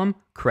which column?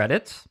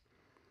 Credits.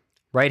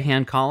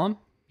 Right-hand column.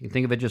 You can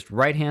think of it just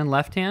right-hand,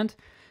 left-hand.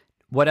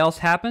 What else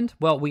happened?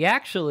 Well, we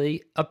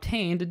actually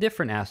obtained a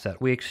different asset.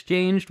 We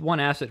exchanged one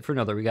asset for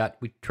another.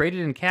 We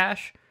traded in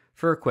cash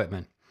for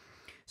equipment.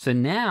 So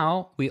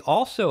now we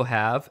also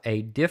have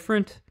a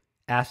different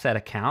asset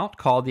account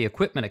called the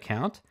equipment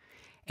account,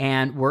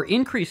 and we're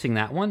increasing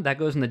that one. That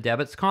goes in the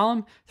debits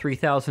column.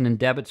 3,000 in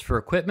debits for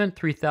equipment,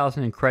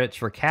 3,000 in credits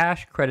for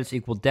cash. Credits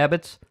equal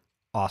debits.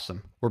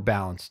 Awesome. We're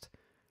balanced.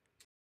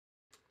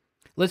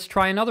 Let's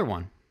try another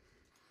one.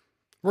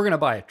 We're going to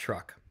buy a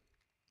truck,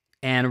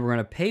 and we're going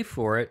to pay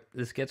for it.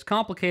 This gets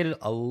complicated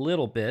a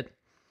little bit.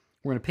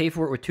 We're going to pay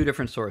for it with two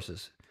different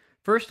sources.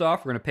 First off,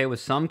 we're going to pay with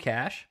some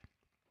cash,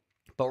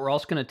 but we're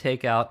also going to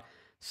take out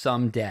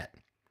some debt.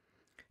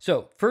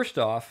 So first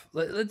off,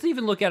 let's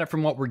even look at it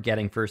from what we're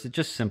getting first. It's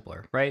just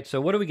simpler, right? So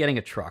what are we getting?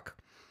 A truck.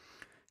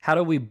 How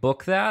do we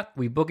book that?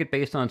 We book it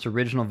based on its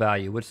original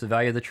value. What's the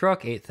value of the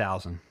truck?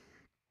 $8,000.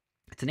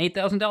 It's an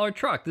 $8,000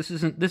 truck.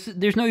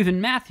 There's no even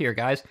math here,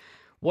 guys.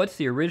 What's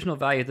the original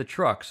value of the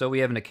truck? So we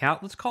have an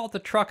account. Let's call it the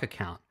truck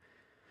account.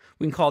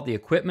 We can call it the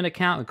equipment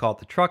account. We call it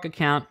the truck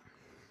account.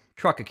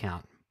 Truck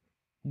account.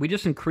 We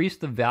just increased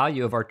the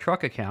value of our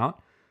truck account.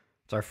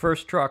 It's our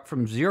first truck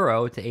from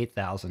 0 to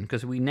 8,000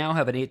 because we now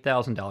have an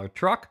 $8,000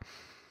 truck.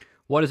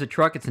 What is a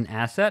truck? It's an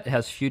asset. It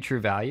has future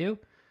value.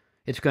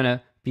 It's going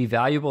to be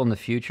valuable in the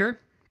future.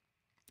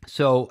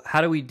 So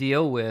how do we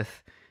deal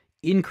with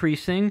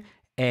increasing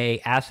a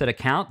asset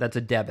account? That's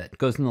a debit. It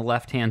goes on the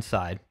left-hand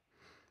side.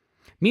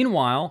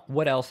 Meanwhile,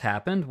 what else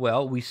happened?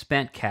 Well, we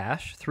spent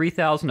cash,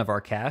 3,000 of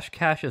our cash.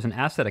 Cash is an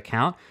asset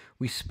account.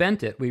 We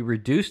spent it. We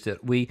reduced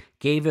it. We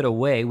gave it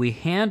away. We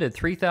handed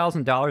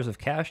 $3,000 of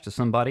cash to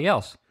somebody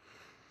else.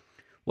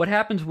 What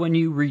happens when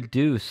you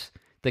reduce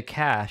the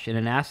cash in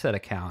an asset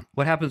account?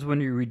 What happens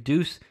when you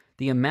reduce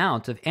the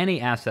amount of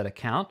any asset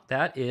account?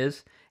 That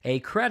is a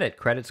credit.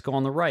 Credits go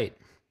on the right.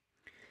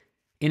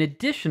 In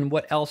addition,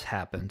 what else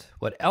happened?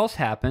 What else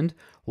happened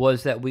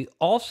was that we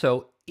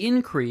also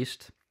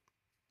increased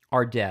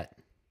our debt,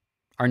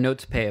 our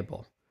notes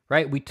payable,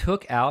 right? We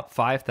took out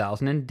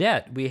 5,000 in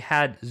debt. We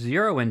had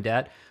 0 in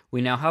debt.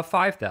 We now have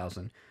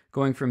 5,000.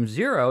 Going from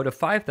 0 to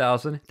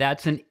 5,000,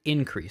 that's an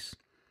increase.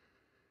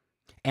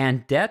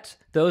 And debts,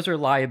 those are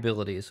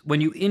liabilities. When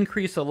you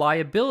increase a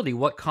liability,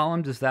 what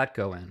column does that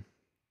go in?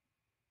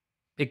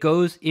 It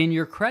goes in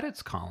your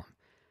credits column.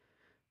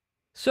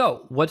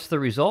 So what's the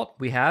result?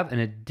 We have an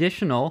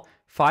additional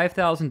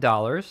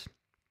 $5,000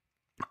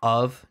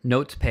 of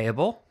notes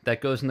payable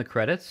that goes in the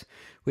credits.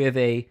 We have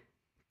a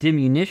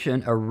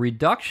diminution, a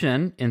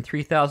reduction in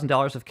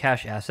 $3,000 of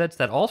cash assets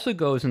that also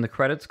goes in the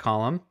credits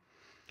column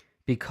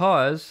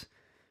because,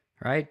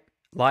 right,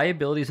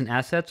 liabilities and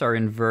assets are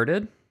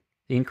inverted.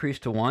 The increase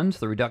to ones,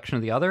 the reduction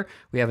of the other.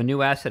 We have a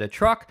new asset, a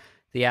truck.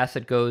 The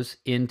asset goes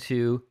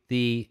into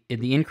the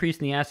increase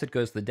in the asset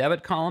goes to the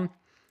debit column.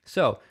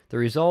 So the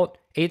result,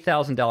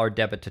 $8,000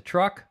 debit to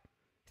truck,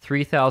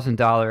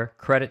 $3,000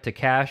 credit to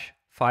cash,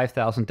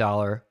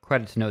 $5,000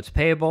 credit to notes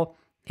payable,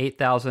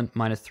 8,000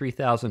 minus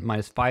 3,000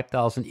 minus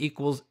 5,000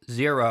 equals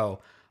 0.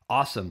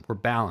 Awesome, we're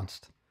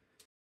balanced.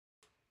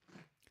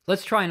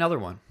 Let's try another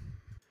one.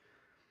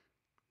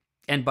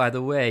 And by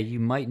the way, you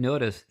might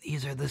notice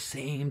these are the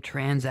same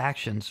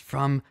transactions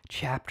from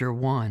chapter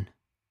 1.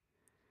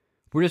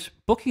 We're just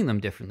booking them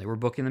differently. We're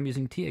booking them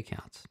using T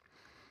accounts.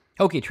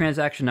 Okay,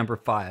 transaction number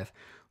 5.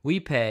 We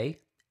pay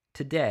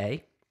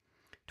today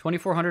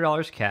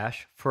 $2,400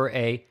 cash for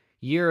a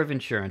year of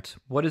insurance.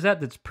 What is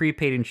that? That's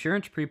prepaid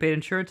insurance. Prepaid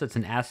insurance, that's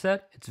an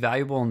asset. It's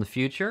valuable in the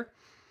future.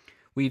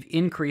 We've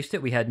increased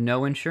it. We had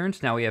no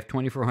insurance. Now we have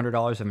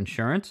 $2,400 of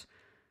insurance.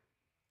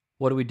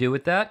 What do we do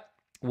with that?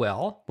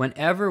 Well,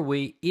 whenever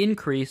we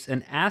increase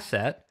an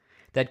asset,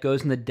 that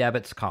goes in the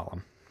debits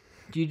column.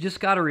 You just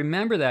got to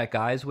remember that,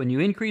 guys. When you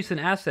increase an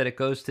asset, it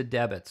goes to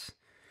debits.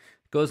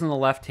 It goes on the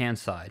left-hand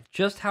side.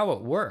 Just how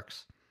it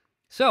works.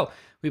 So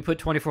we put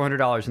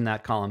 $2,400 in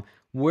that column.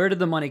 Where did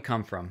the money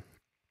come from?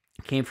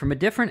 It came from a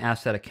different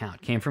asset account.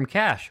 It came from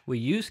cash. We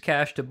used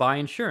cash to buy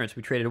insurance.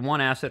 We traded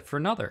one asset for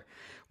another.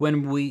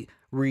 When we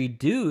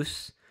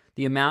reduce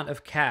the amount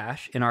of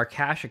cash in our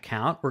cash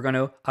account, we're going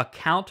to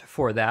account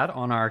for that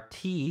on our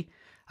T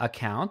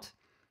account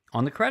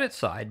on the credit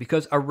side,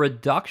 because a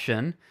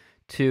reduction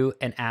to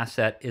an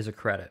asset is a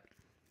credit.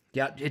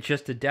 Yeah, it's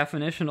just a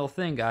definitional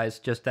thing, guys.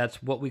 Just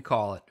that's what we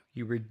call it.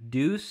 You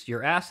reduce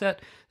your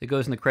asset, it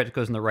goes in the credit,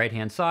 goes in the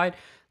right-hand side.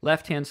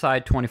 Left-hand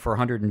side,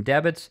 $2,400 in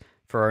debits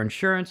for our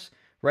insurance.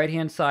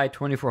 Right-hand side,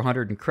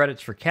 $2,400 in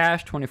credits for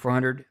cash.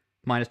 $2,400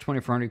 minus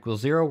 $2,400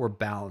 equals 0. We're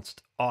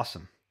balanced.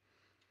 Awesome.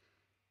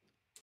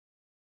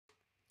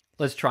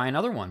 Let's try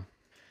another one.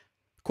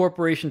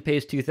 Corporation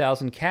pays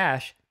 $2,000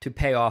 cash to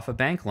pay off a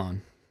bank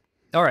loan.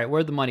 All right,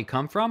 where'd the money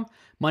come from?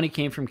 Money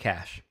came from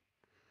cash.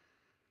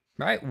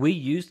 Right? We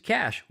used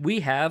cash.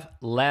 We have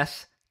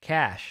less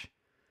cash.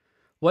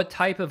 What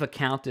type of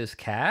account is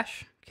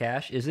cash?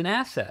 Cash is an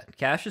asset.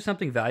 Cash is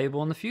something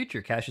valuable in the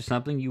future. Cash is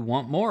something you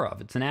want more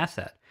of. It's an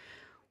asset.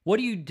 What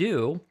do you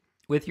do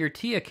with your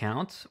T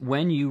accounts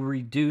when you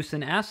reduce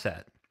an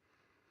asset?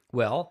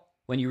 Well,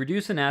 when you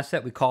reduce an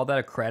asset, we call that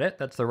a credit.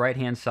 That's the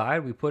right-hand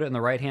side. We put it in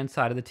the right-hand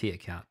side of the T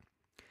account.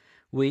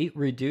 We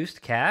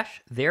reduced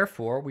cash.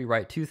 Therefore, we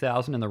write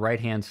 $2,000 in the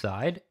right-hand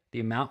side, the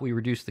amount we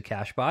reduced the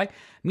cash by.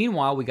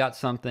 Meanwhile, we got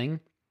something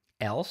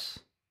else.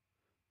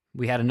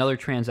 We had another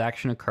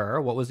transaction occur.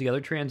 What was the other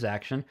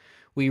transaction?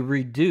 We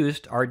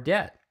reduced our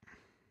debt.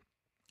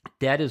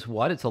 Debt is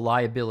what? It's a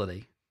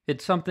liability.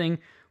 It's something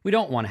we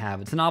don't want to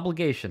have. It's an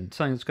obligation. It's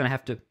something that's going to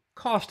have to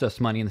cost us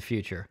money in the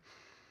future.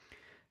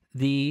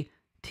 The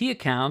T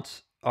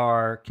accounts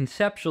are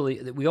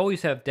conceptually, we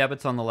always have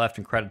debits on the left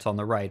and credits on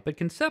the right, but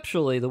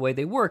conceptually the way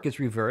they work is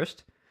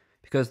reversed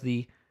because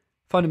the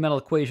fundamental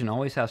equation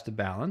always has to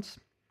balance.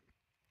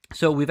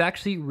 So we've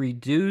actually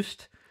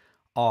reduced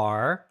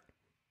our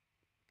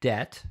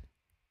debt,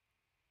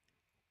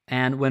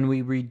 and when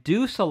we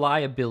reduce a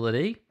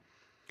liability,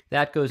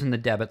 that goes in the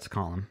debits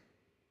column.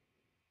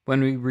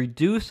 When we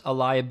reduce a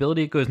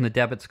liability, it goes in the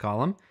debits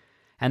column,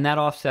 and that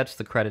offsets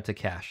the credit to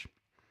cash.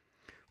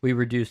 We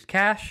reduced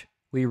cash,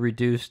 we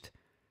reduced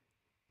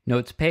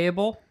notes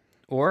payable,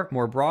 or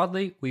more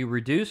broadly, we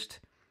reduced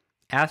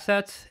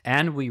assets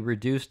and we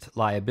reduced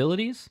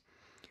liabilities.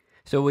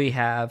 So we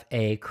have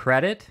a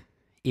credit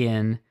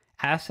in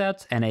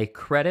assets and a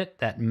credit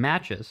that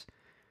matches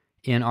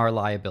in our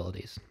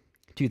liabilities.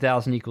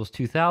 2,000 equals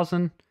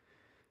 2,000,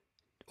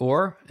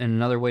 or in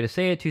another way to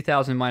say it,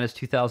 2,000 minus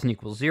 2,000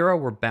 equals 0.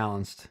 We're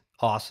balanced.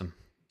 Awesome.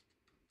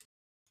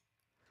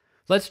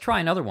 Let's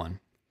try another one.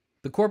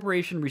 The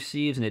corporation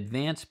receives an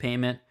advance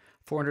payment,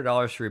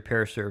 $400 for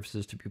repair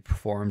services to be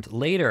performed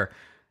later.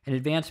 An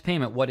advance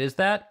payment, what is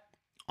that?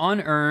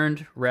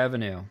 Unearned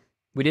revenue.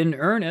 We didn't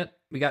earn it.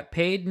 We got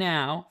paid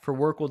now for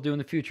work we'll do in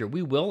the future.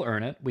 We will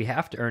earn it. We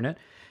have to earn it.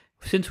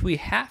 Since we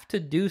have to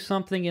do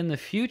something in the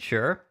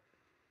future,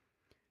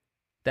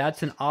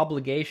 that's an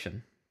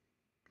obligation.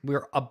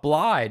 We're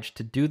obliged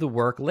to do the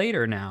work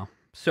later now.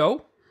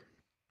 So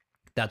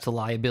that's a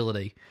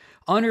liability.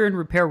 Unearned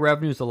repair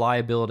revenue is a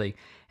liability,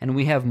 and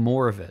we have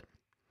more of it.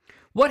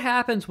 What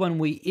happens when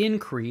we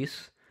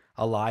increase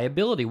a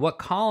liability? What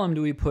column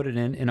do we put it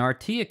in our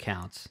T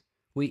accounts?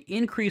 We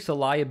increase a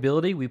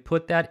liability, we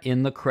put that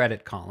in the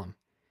credit column.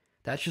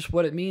 That's just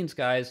what it means,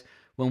 guys.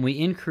 When we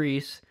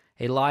increase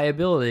a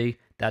liability,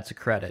 that's a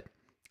credit.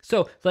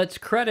 So let's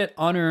credit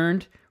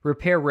unearned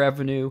repair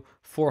revenue,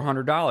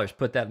 $400.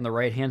 Put that on the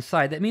right-hand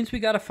side. That means we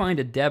got to find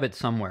a debit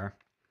somewhere.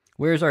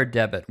 Where's our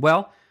debit?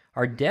 Well,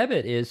 our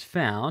debit is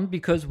found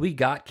because we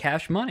got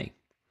cash money.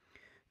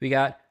 We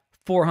got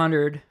four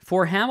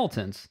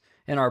Hamiltons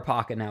in our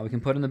pocket now. We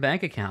can put in the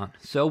bank account.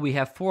 So we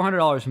have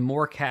 $400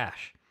 more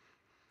cash.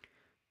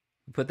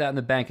 We put that in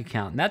the bank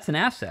account. And that's an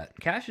asset.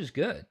 Cash is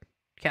good.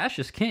 Cash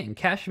is king.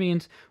 Cash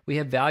means we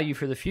have value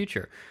for the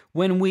future.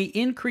 When we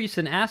increase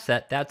an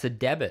asset, that's a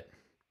debit.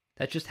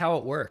 That's just how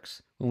it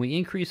works. When we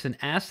increase an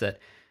asset,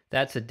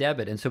 that's a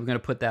debit. And so we're going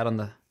to put that on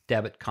the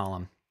debit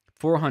column.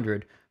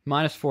 400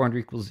 minus 400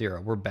 equals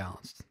 0. We're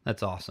balanced.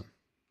 That's awesome.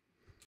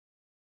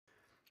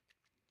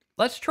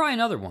 Let's try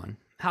another one.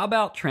 How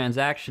about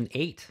transaction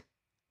 8?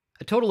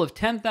 A total of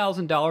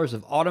 $10,000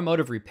 of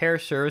automotive repair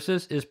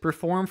services is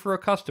performed for a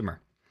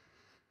customer.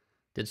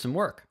 Did some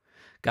work.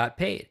 got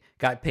paid.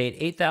 Got paid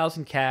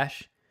 8,000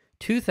 cash,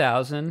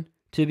 2,000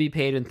 to be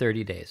paid in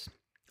 30 days.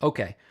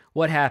 Okay,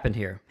 what happened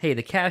here? Hey,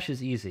 the cash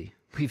is easy.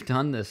 We've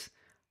done this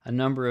a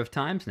number of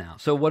times now.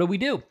 So what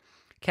do?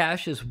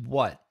 Cash is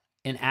what?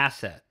 An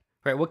asset,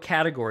 right? What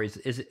categories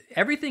is it?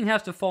 Everything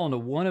has to fall into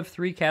one of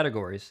three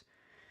categories,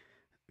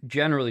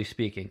 generally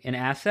speaking: an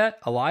asset,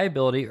 a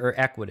liability, or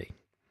equity.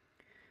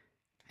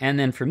 And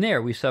then from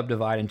there, we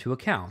subdivide into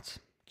accounts.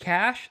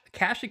 Cash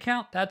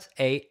account, that's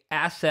a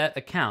asset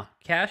account.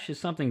 Cash is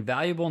something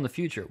valuable in the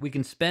future. We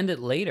can spend it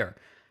later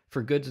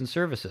for goods and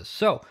services.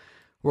 So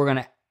we're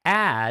going to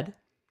add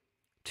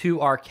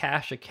to our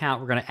cash account.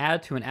 We're going to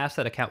add to an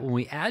asset account. When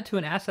we add to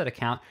an asset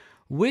account,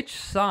 which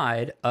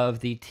side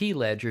of the T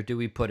ledger do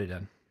we put it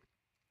in?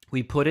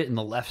 We put it in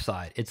the left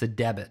side. It's a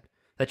debit.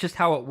 That's just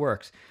how it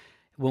works.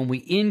 When we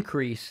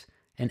increase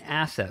an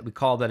asset, we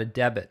call that a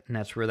debit, and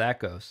that's where that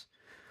goes.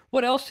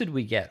 What else did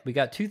we get? We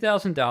got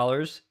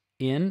 $2,000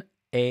 in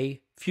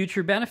a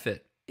future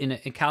benefit in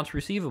accounts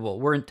receivable.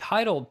 We're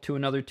entitled to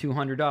another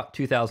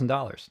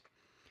 $2,000.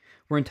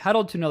 We're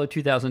entitled to another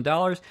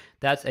 $2,000.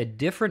 That's a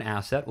different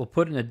asset. We'll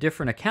put it in a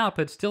different account,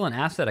 but it's still an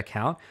asset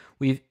account.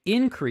 We've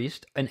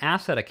increased an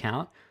asset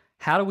account.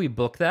 How do we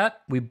book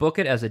that? We book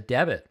it as a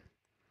debit.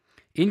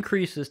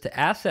 Increases to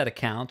asset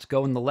accounts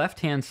go in the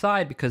left-hand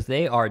side because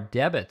they are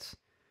debits.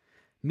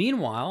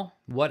 Meanwhile,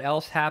 what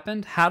else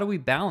happened? How do we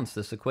balance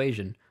this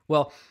equation?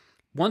 Well,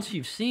 once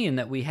you've seen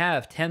that we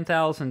have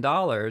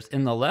 $10,000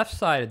 in the left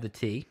side of the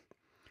T,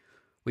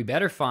 we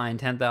better find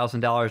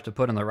 $10,000 to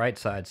put on the right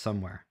side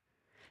somewhere.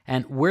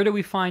 And where do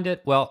we find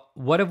it? Well,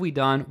 what have we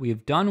done?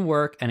 We've done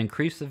work and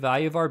increased the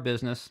value of our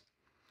business.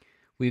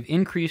 We've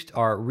increased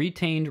our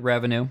retained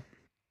revenue.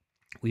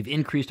 We've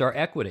increased our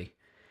equity.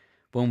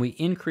 When we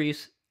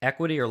increase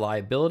equity or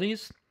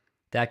liabilities,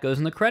 that goes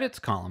in the credits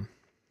column.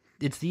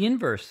 It's the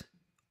inverse.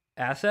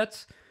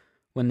 Assets,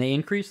 when they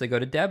increase, they go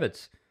to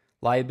debits.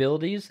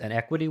 Liabilities and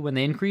equity, when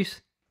they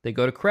increase, they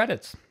go to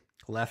credits.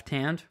 Left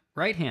hand,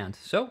 right hand.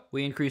 So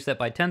we increase that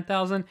by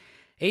 10,000.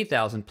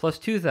 8,000 plus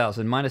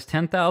 2,000 minus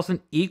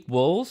 10,000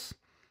 equals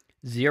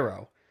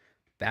 0.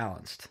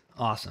 Balanced.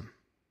 Awesome.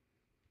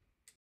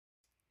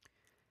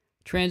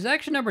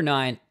 Transaction number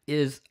 9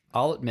 is,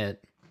 I'll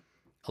admit,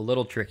 a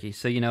little tricky.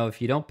 So,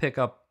 if you don't pick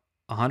up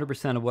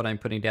 100% of what I'm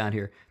putting down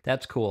here,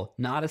 that's cool.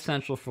 Not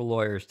essential for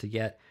lawyers to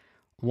get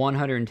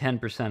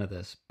 110% of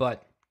this.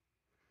 But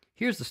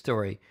here's the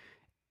story.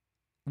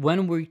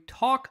 When we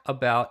talk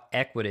about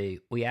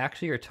equity, we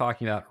actually are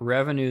talking about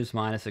revenues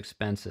minus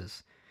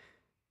expenses.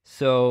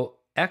 So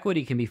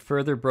equity can be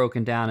further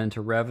broken down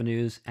into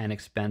revenues and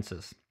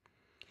expenses.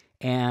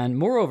 And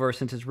moreover,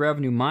 since it's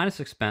revenue minus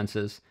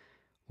expenses,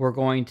 we're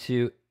going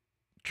to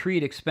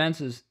treat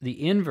expenses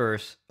the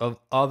inverse of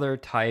other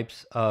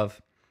types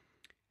of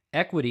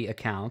equity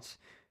accounts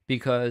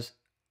because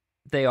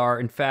they are,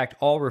 in fact,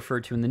 all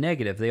referred to in the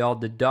negative. They all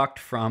deduct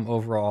from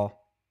overall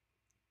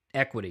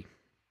equity.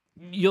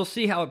 You'll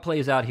see how it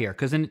plays out here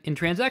because in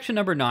transaction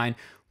number 9,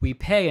 we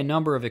pay a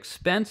number of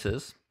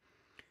expenses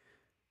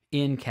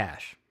in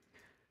cash.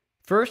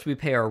 First, we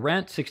pay our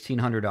rent,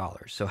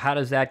 $1,600. So how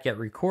does that get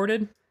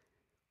recorded?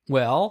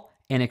 Well,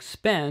 an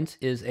expense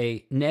is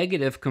a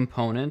negative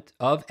component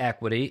of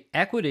equity.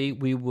 Equity,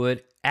 we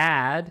would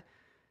add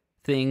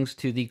things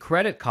to the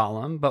credit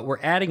column, but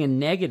we're adding a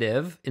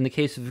negative in the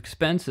case of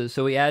expenses,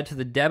 so we add to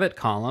the debit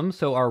column.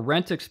 So our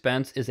rent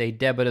expense is a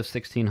debit of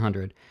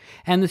 $1,600.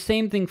 And the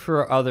same thing for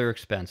our other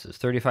expenses,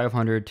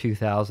 $3,500,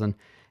 $2,000,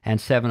 and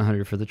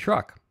 $700 for the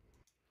truck.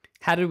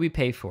 How did we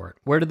pay for it?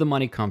 Where did the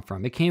money come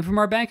from? It came from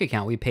our bank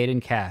account. We paid in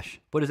cash.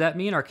 What does that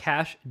mean? Our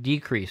cash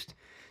decreased.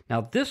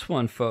 Now this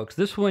one, folks,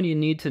 this one you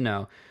need to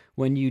know.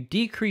 When you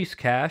decrease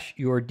cash,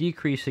 you are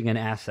decreasing an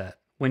asset.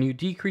 When you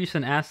decrease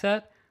an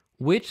asset,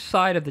 which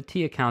side of the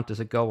T account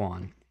does it go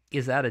on?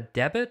 Is that a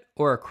debit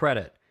or a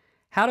credit?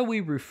 How do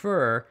we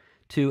refer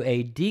to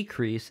a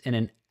decrease in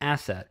an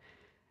asset?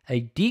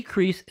 A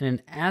decrease in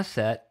an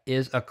asset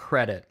is a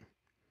credit.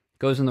 It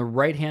goes in the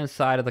right-hand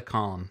side of the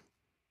column.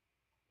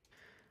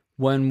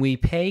 When we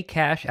pay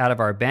cash out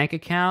of our bank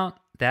account,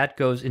 that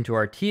goes into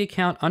our T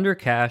account under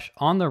cash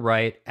on the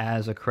right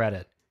as a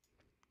credit.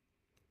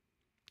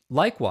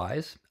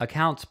 Likewise,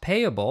 accounts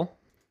payable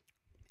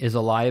is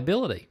a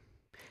liability,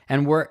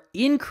 and we're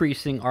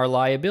increasing our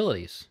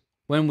liabilities.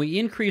 When we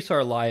increase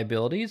our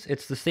liabilities,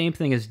 it's the same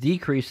thing as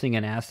decreasing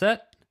an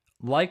asset.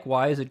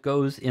 Likewise, it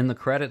goes in the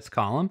credits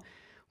column.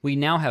 We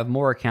now have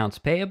more accounts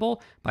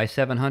payable by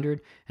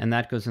 $700, and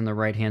that goes in the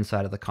right-hand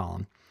side of the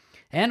column.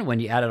 And when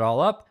you add it all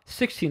up,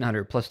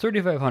 $1,600 plus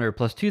 $3,500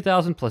 plus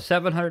 $2,000 plus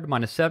 $700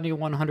 minus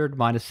 $7,100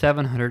 minus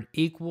 $700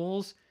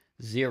 equals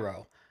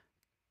 0.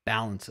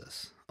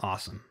 Balances.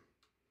 Awesome.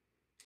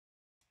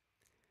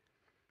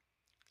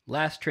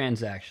 Last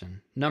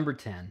transaction, number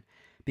 10.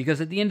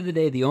 Because at the end of the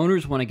day, the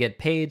owners want to get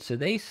paid, so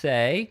they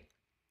say,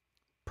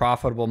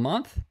 profitable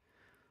month?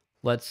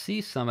 Let's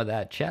see some of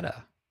that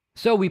cheddar.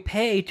 So we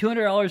pay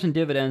 $200 in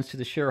dividends to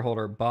the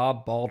shareholder,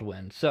 Bob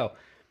Baldwin. So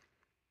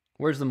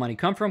where's the money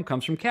come from?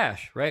 Comes from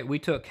cash, right? We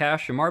took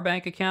cash from our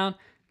bank account.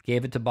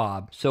 Gave it to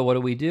Bob. So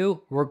what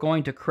do? We're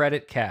going to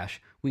credit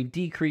cash. We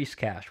decrease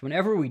cash.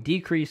 Whenever we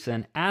decrease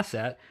an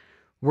asset,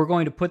 we're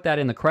going to put that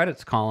in the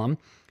credits column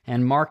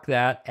and mark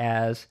that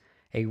as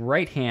a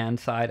right-hand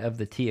side of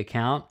the T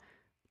account,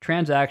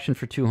 transaction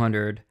for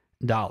 $200.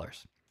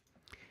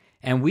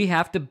 And we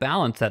have to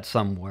balance that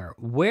somewhere.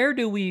 Where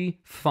do we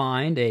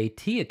find a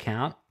T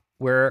account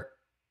where,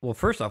 well,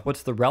 first off,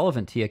 what's the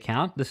relevant T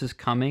account? This is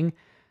coming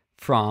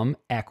from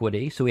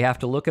equity. So we have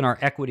to look in our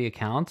equity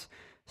accounts.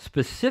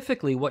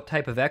 Specifically, what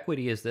type of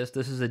equity is this?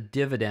 This is a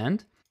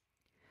dividend.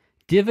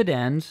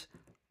 Dividends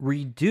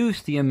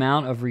reduce the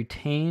amount of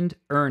retained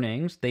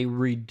earnings. They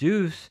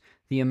reduce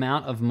the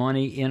amount of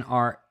money in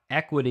our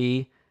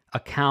equity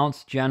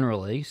accounts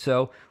generally.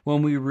 So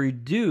when we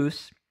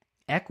reduce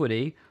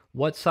equity,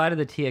 what side of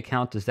the T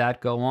account does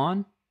that go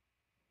on?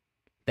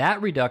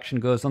 That reduction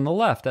goes on the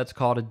left. That's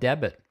called a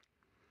debit.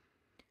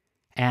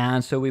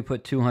 And so we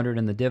put 200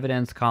 in the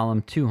dividends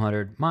column.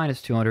 200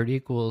 minus 200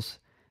 equals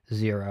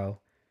 0.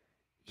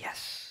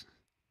 Yes,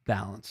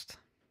 balanced.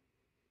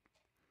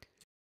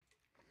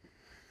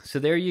 So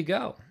there you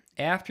go.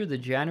 After the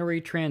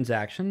January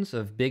transactions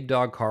of Big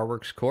Dog Car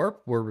Works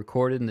Corp. were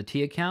recorded in the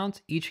T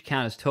accounts, each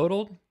account is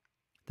totaled.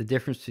 The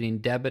difference between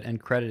debit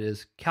and credit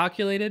is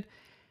calculated.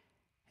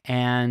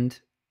 And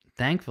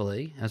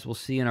thankfully, as we'll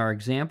see in our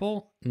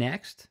example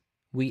next,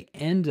 we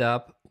end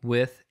up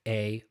with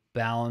a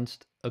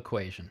balanced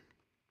equation.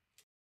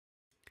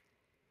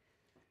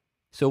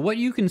 So what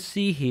you can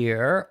see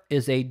here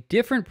is a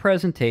different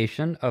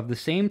presentation of the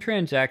same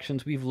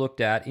transactions we've looked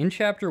at in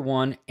Chapter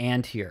 1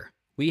 and here.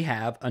 We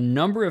have a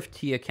number of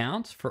T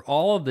accounts for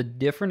all of the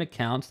different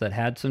accounts that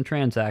had some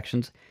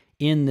transactions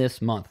in this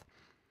month.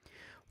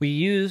 We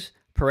use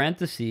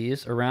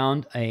parentheses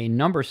around a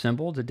number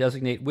symbol to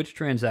designate which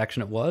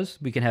transaction it was.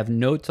 We can have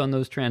notes on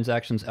those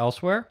transactions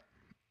elsewhere.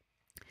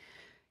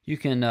 You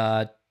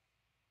can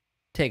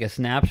take a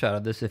snapshot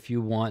of this if you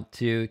want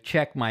to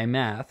check my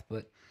math,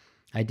 but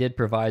I did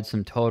provide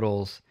some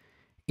totals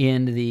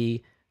in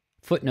the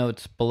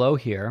footnotes below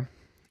here.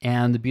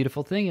 And the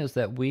beautiful thing is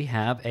that we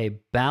have a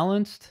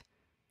balanced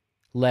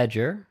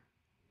ledger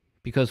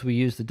because we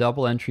use the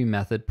double entry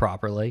method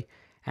properly,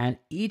 and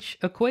each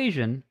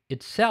equation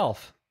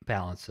itself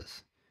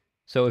balances.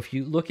 So if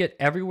you look at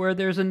everywhere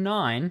there's a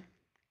 9,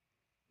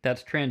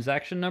 that's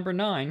transaction number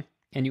 9,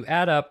 and you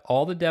add up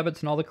all the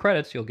debits and all the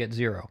credits, you'll get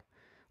 0.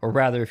 Or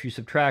rather, if you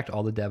subtract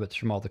all the debits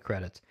from all the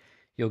credits,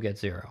 you'll get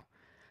 0.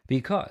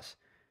 Because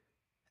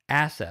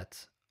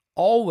assets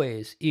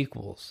always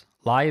equals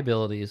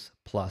liabilities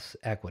plus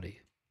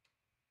equity.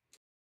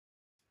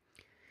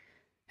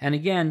 And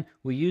again,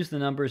 we use the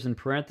numbers in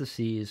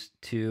parentheses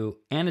to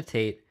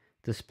annotate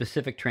the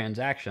specific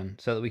transaction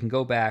so that we can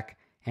go back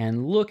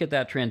and look at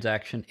that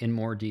transaction in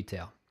more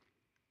detail.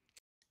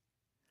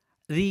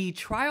 The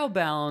trial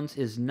balance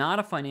is not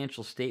a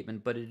financial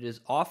statement, but it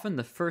is often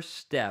the first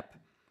step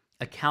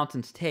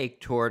accountants take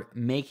toward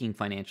making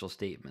financial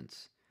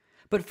statements.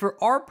 But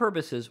for our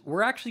purposes,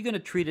 we're actually going to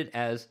treat it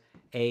as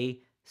a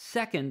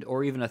second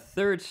or even a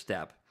third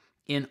step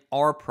in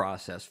our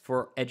process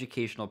for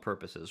educational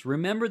purposes.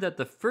 Remember that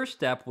the first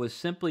step was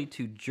simply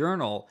to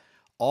journal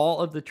all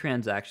of the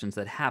transactions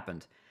that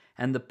happened.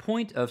 And the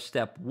point of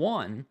step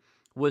 1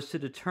 was to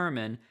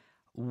determine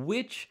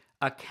which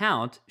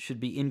account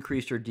should be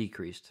increased or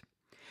decreased.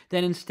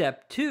 Then in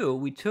step 2,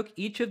 we took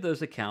each of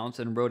those accounts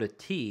and wrote a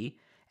T,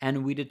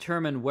 and we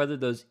determined whether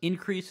those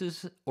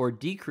increases or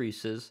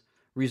decreases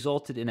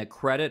resulted in a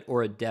credit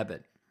or a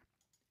debit.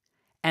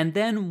 And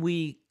then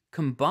we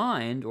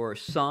combined or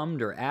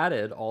summed or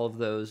added all of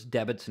those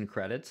debits and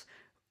credits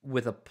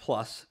with a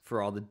plus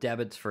for all the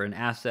debits for an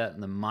asset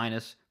and the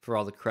minus for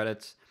all the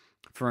credits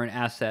for an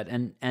asset.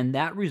 And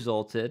that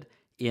resulted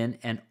in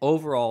an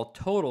overall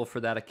total for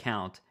that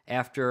account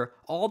after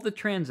all the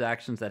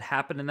transactions that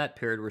happened in that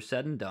period were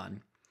said and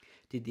done.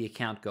 Did the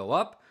account go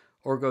up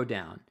or go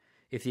down?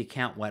 If the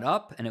account went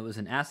up and it was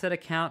an asset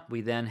account,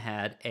 we then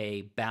had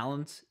a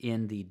balance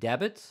in the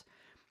debits,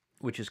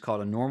 which is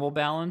called a normal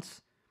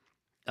balance.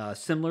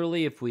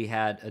 Similarly, if we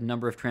had a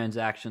number of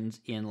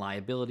transactions in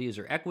liabilities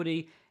or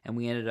equity, and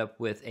we ended up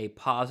with a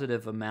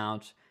positive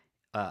amount,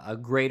 a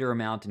greater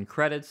amount in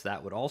credits,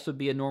 that would also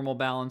be a normal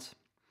balance.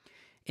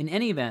 In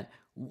any event,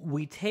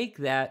 we take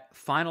that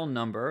final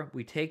number,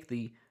 we take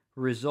the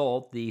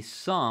result, the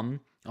sum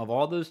of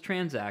all those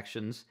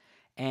transactions,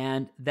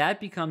 and that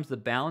becomes the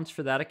balance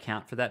for that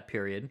account for that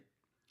period.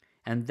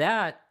 And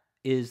that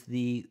is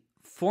the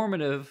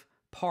formative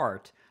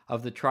part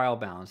of the trial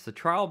balance. The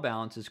trial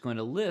balance is going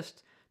to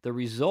list the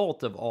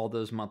result of all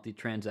those monthly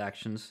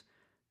transactions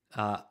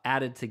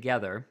added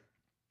together.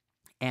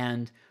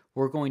 And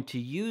we're going to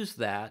use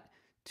that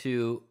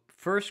to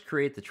first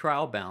create the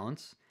trial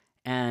balance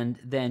and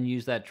then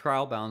use that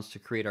trial balance to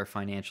create our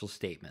financial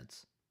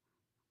statements.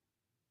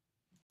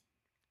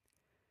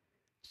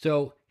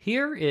 So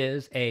here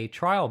is a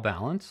trial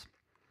balance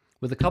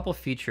with a couple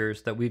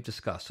features that we've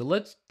discussed. So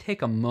let's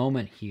take a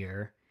moment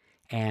here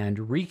and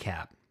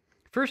recap.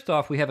 First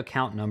off, we have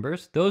account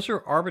numbers. Those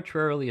are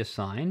arbitrarily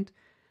assigned,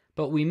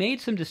 but we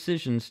made some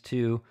decisions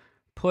to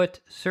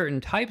put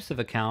certain types of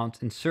accounts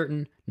in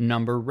certain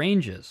number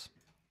ranges.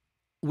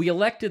 We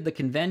elected the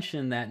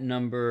convention that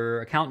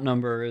account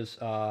numbers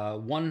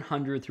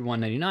 100 through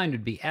 199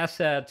 would be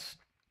assets,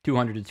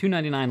 200 to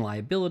 299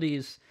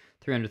 liabilities,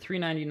 300 to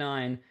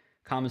 399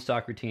 common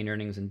stock retained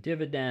earnings and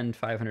dividend,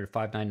 500 to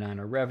 599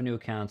 are revenue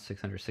accounts,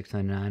 600 to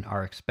 699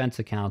 are expense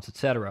accounts,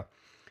 etc.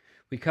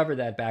 We covered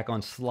that back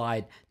on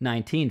slide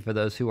 19 for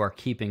those who are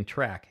keeping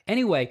track.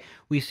 Anyway,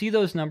 we see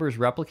those numbers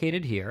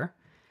replicated here.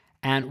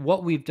 And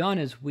what we've done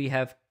is we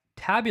have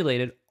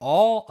tabulated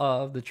all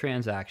of the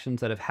transactions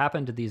that have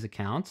happened to these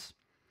accounts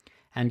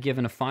and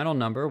given a final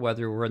number,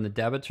 whether we're in the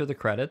debits or the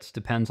credits,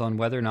 depends on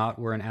whether or not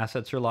we're in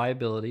assets or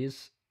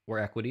liabilities or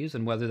equities,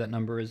 and whether that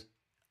number is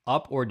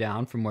up or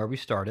down from where we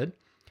started.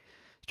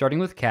 Starting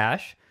with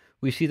cash,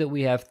 we see that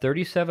we have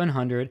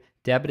 $3,700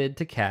 debited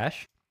to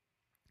cash.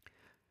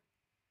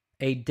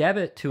 A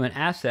debit to an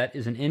asset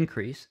is an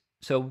increase,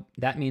 so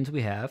that means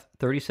we have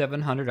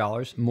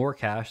 $3,700 more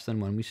cash than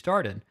when we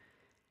started.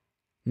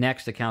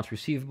 Next, accounts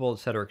receivable, et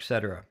cetera, et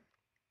cetera.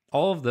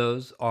 All of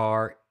those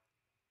are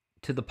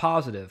to the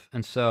positive.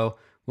 And so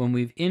when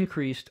we've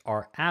increased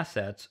our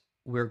assets,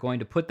 we're going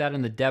to put that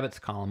in the debits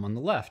column on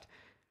the left.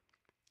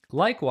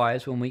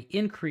 Likewise, when we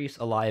increase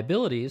a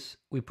liabilities,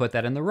 we put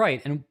that in the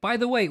right. And by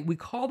the way, we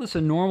call this a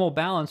normal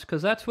balance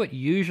because that's what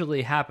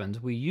usually happens.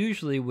 We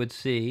usually would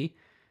see,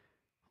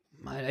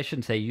 I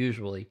shouldn't say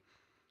usually,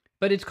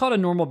 but it's called a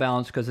normal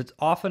balance because it's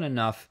often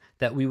enough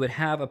that we would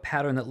have a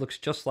pattern that looks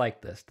just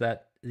like this,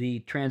 that the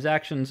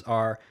transactions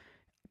are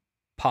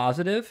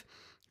positive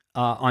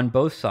on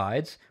both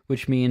sides,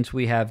 which means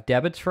we have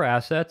debits for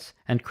assets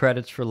and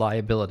credits for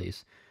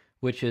liabilities,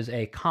 which is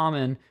a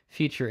common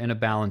feature in a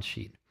balance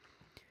sheet.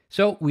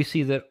 So we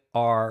see that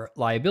our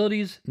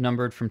liabilities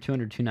numbered from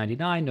 200 to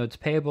 299, notes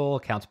payable,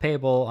 accounts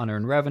payable,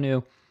 unearned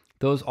revenue,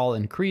 those all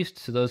increased,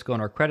 so those go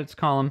in our credits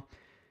column.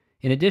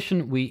 In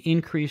addition, we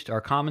increased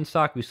our common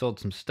stock. We sold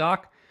some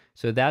stock,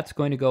 so that's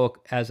going to go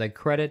as a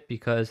credit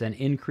because an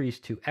increase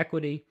to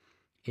equity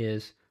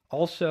is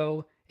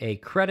also a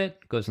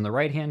credit, goes in the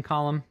right-hand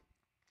column.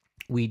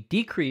 We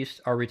decreased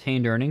our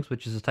retained earnings,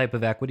 which is a type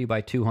of equity,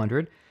 by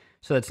 200,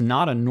 so that's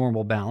not a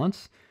normal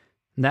balance.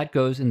 And that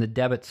goes in the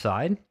debit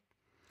side.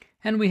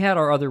 And we had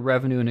our other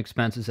revenue and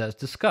expenses as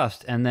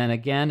discussed. And then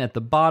again, at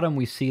the bottom,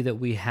 we see that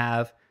we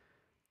have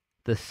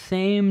the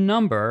same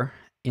number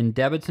in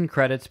debits and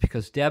credits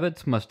because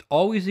debits must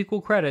always equal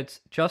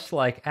credits, just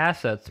like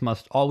assets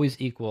must always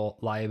equal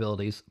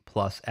liabilities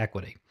plus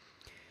equity.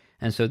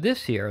 And so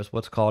this here is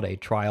what's called a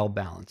trial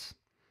balance.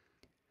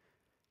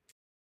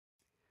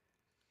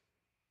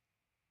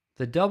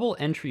 The double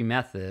entry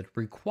method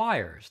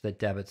requires that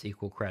debits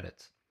equal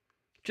credits,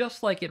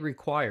 just like it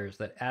requires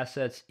that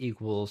assets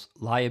equals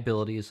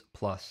liabilities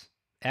plus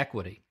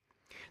equity.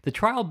 The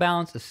trial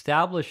balance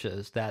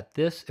establishes that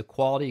this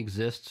equality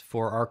exists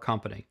for our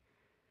company,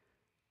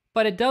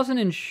 but it doesn't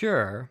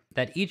ensure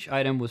that each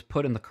item was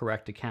put in the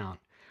correct account.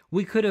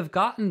 We could have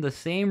gotten the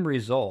same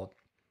result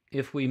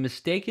if we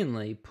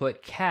mistakenly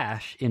put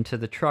cash into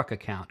the truck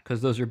account,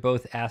 because those are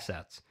both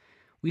assets.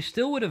 We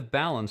still would have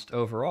balanced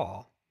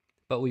overall,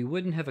 but we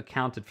wouldn't have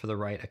accounted for the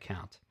right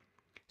account.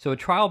 So a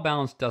trial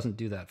balance doesn't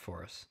do that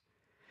for us.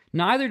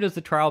 Neither does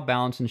the trial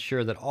balance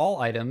ensure that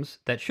all items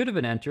that should have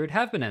been entered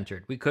have been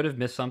entered. We could have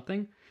missed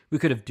something. We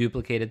could have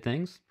duplicated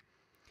things.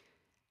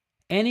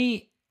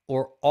 Any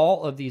or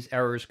all of these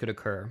errors could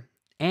occur,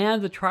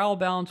 and the trial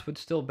balance would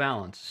still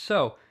balance.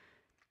 So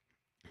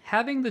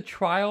having the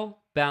trial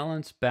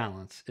balance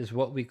is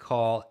what we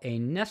call a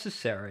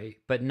necessary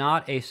but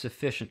not a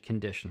sufficient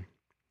condition.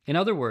 In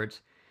other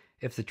words,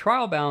 if the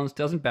trial balance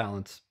doesn't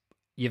balance,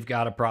 you've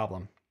got a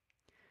problem.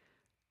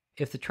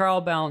 If the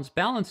trial balance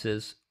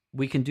balances,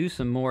 we can do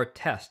some more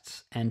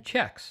tests and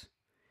checks.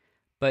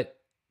 But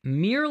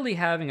merely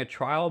having a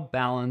trial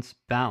balance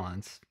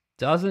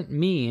doesn't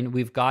mean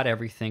we've got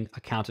everything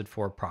accounted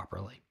for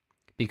properly,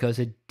 because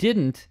it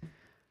didn't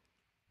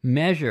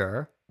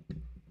measure,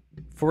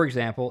 for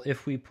example,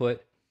 if we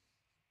put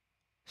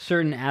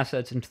certain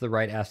assets into the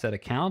right asset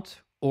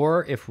account,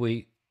 or if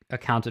we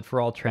accounted for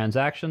all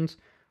transactions,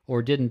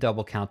 or didn't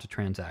double count a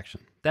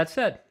transaction. That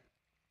said,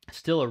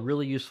 still a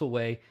really useful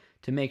way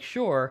to make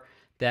sure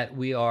that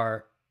we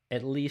are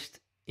at least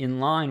in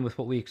line with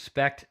what we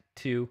expect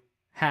to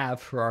have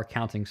for our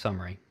accounting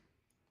summary.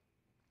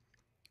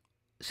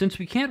 Since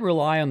we can't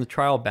rely on the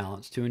trial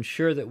balance to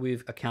ensure that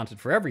we've accounted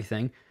for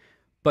everything,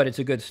 but it's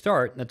a good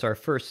start, that's our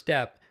first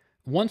step.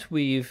 Once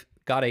we've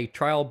got a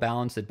trial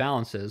balance that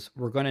balances,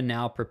 we're going to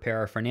now prepare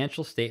our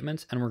financial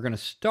statements, and we're going to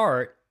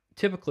start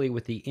typically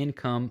with the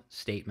income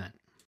statement.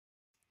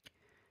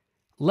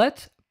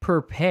 Let's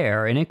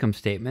prepare an income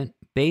statement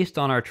based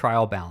on our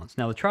trial balance.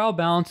 Now, the trial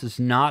balance is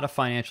not a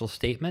financial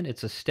statement.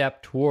 It's a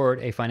step toward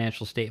a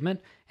financial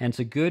statement, and it's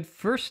a good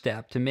first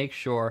step to make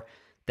sure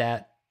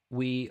that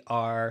we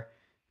are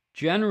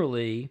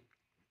generally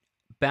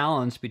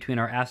balanced between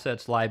our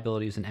assets,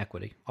 liabilities, and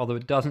equity, although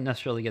it doesn't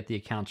necessarily get the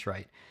accounts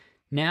right.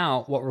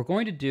 Now, what we're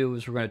going to do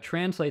is we're going to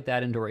translate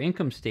that into our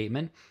income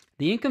statement.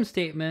 The income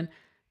statement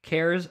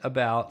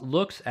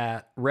looks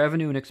at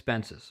revenue and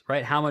expenses,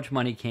 right? How much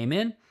money came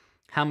in,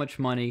 how much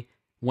money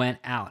went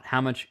out,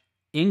 how much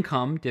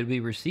income did we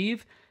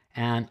receive,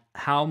 and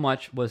how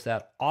much was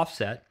that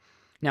offset.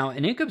 Now,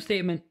 an income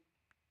statement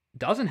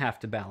doesn't have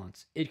to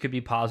balance. It could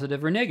be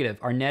positive or negative.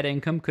 Our net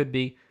income could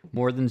be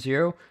more than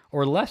zero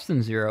or less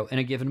than zero in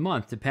a given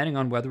month, depending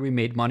on whether we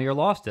made money or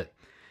lost it.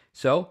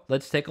 So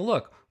let's take a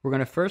look. We're going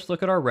to first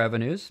look at our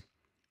revenues.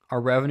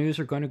 Our revenues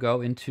are going to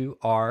go into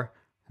our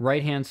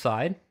right-hand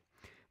side.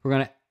 We're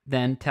going to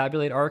then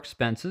tabulate our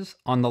expenses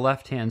on the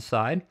left-hand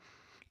side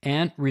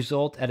and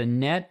result at a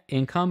net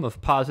income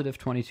of positive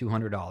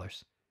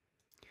 $2,200.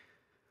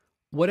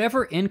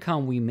 Whatever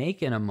income we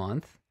make in a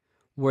month,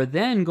 we're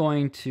then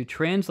going to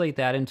translate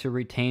that into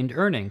retained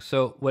earnings.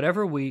 So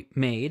whatever we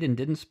made and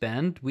didn't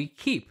spend, we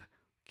keep.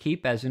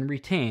 Keep as in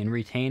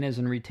retain as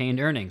in retained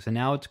earnings. And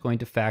now it's going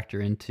to factor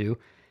into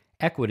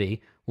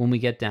equity when we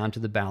get down to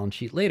the balance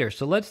sheet later.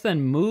 So let's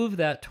then move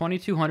that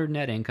 $2,200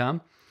 net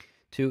income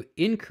to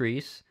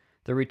increase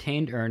the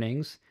retained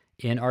earnings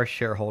in our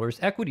shareholders'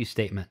 equity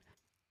statement.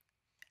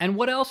 And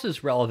what else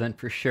is relevant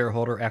for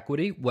shareholder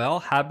equity? Well,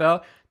 how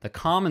about the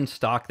common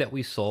stock that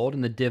we sold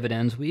and the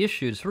dividends we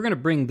issued? So we're going to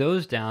bring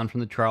those down from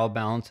the trial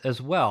balance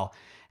as well.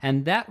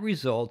 And that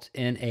results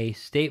in a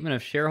statement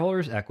of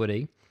shareholders'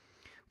 equity.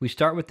 We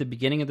start with the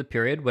beginning of the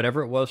period,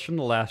 whatever it was from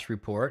the last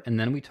report, and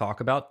then we talk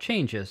about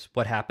changes.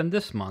 What happened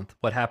this month?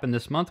 What happened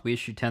this month? We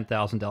issued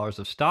 $10,000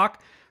 of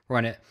stock.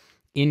 We're going to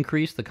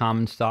increase the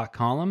common stock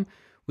column.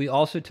 We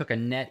also took a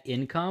net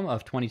income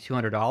of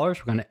 $2,200.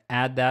 We're going to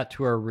add that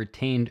to our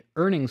retained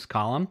earnings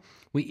column.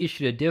 We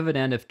issued a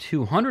dividend of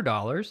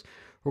 $200.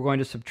 We're going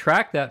to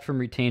subtract that from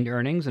retained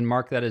earnings and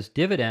mark that as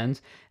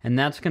dividends, and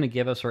that's going to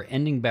give us our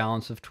ending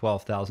balance of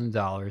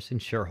 $12,000 in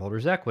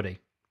shareholders' equity.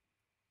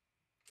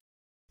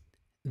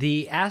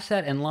 The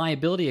asset and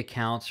liability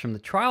accounts from the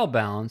trial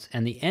balance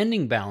and the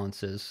ending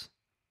balances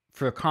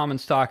for common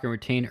stock and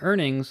retained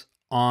earnings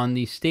on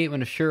the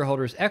statement of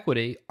shareholders'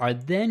 equity are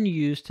then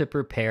used to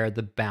prepare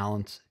the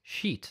balance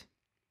sheet.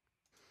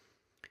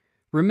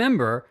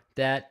 Remember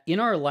that in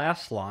our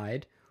last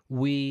slide,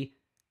 we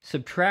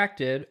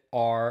subtracted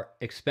our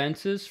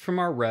expenses from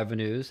our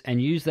revenues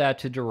and used that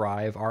to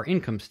derive our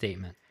income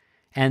statement.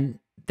 And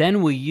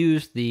then we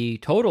used the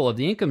total of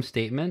the income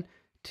statement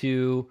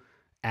to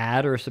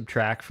add or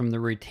subtract from the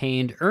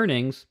retained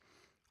earnings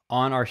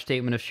on our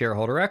statement of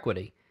shareholder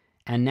equity.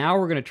 And now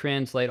we're going to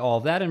translate all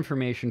of that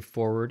information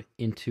forward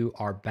into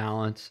our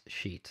balance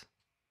sheet.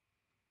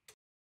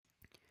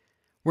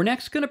 We're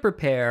next going to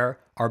prepare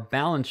our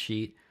balance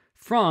sheet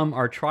from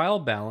our trial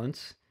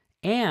balance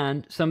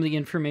and some of the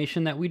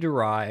information that we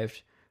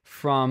derived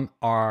from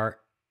our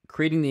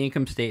creating the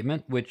income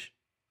statement, which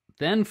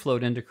then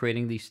flowed into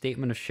creating the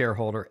statement of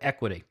shareholder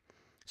equity.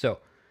 So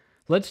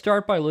let's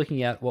start by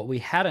looking at what we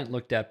hadn't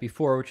looked at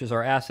before, which is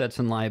our assets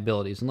and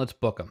liabilities, and let's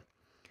book them.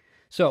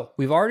 So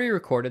we've already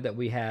recorded that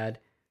we had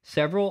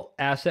several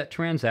asset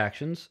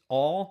transactions,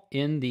 all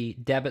in the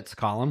debits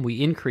column.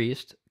 We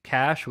increased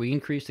cash, we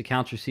increased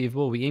accounts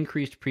receivable, we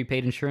increased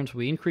prepaid insurance,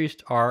 we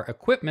increased our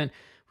equipment,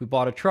 we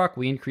bought a truck,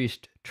 we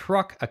increased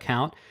truck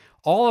account.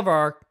 All of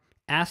our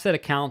asset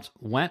accounts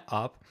went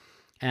up,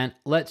 and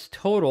let's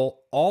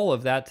total all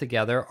of that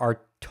together.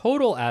 Our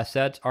total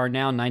assets are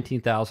now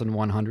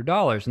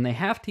 $19,100, and they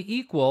have to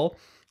equal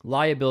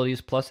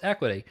liabilities plus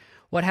equity.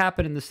 What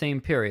happened in the same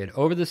period?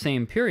 Over the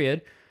same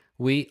period,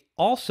 we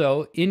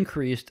also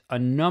increased a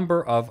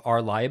number of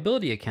our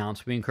liability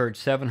accounts. We incurred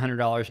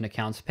 $700 in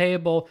accounts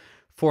payable,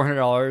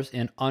 $400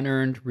 in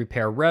unearned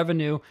repair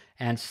revenue,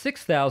 and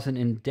 $6,000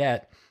 in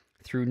debt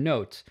through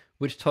notes,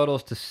 which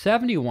totals to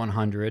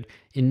 $7,100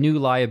 in new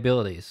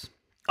liabilities.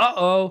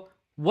 Uh-oh,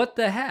 what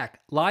the heck?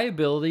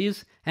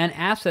 Liabilities and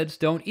assets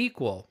don't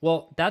equal.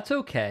 Well, that's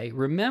okay.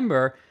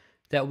 Remember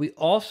that we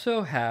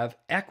also have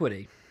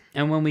equity.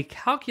 And when we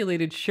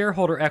calculated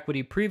shareholder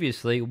equity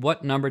previously,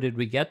 what number did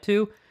we get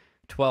to?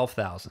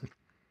 12,000.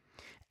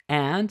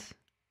 And,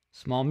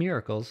 small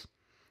miracles,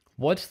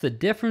 what's the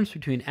difference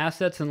between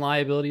assets and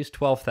liabilities?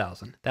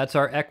 12,000. That's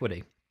our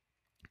equity.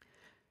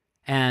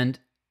 And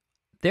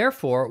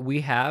therefore,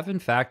 we have in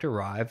fact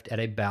arrived at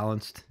a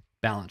balanced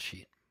balance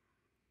sheet.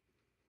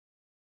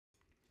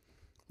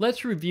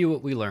 Let's review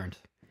what we learned.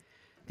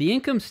 The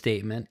income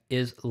statement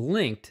is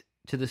linked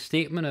to the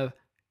statement of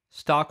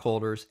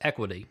stockholders'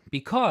 equity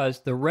because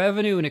the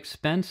revenue and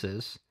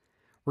expenses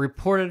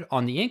reported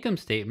on the income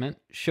statement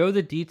show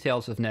the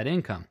details of net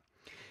income.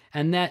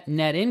 And that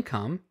net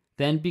income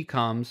then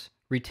becomes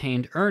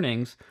retained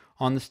earnings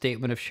on the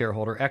statement of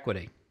shareholder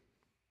equity.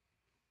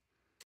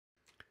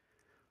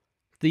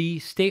 The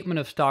statement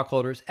of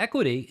stockholders'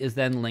 equity is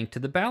then linked to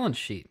the balance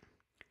sheet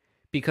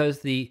because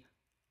the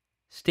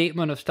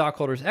statement of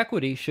stockholders'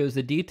 equity shows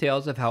the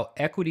details of how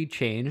equity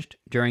changed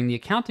during the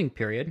accounting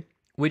period,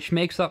 which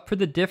makes up for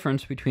the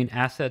difference between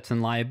assets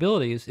and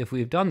liabilities if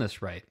we've done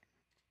this right.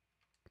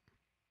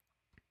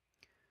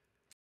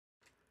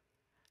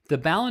 The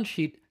balance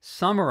sheet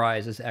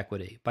summarizes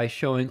equity by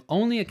showing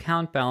only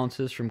account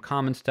balances from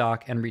common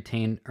stock and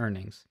retained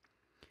earnings.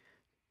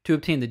 To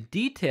obtain the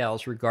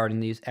details regarding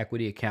these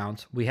equity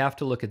accounts, we have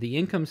to look at the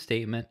income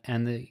statement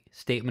and the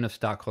statement of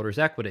stockholders'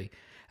 equity.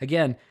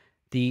 Again,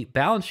 the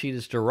balance sheet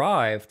is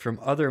derived from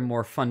other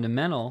more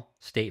fundamental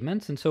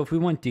statements, and so if we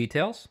want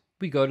details,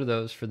 we go to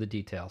those for the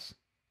details.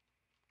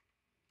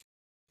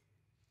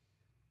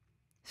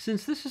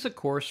 Since this is a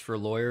course for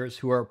lawyers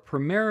who are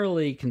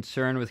primarily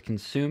concerned with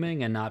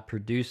consuming and not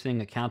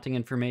producing accounting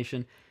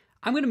information,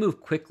 I'm going to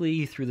move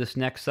quickly through this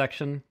next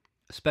section,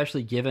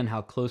 especially given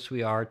how close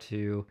we are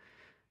to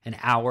an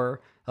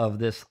hour of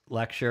this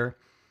lecture.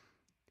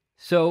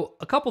 So,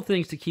 a couple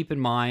things to keep in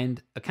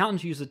mind.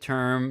 Accountants use the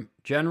term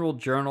general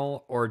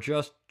journal or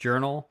just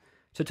journal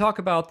to talk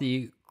about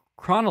the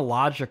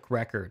chronologic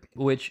record,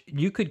 which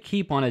you could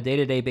keep on a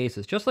day-to-day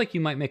basis, just like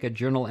you might make a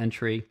journal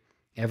entry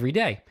every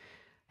day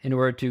in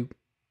order to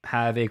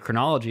have a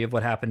chronology of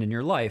what happened in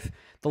your life.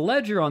 The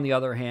ledger, on the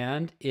other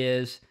hand,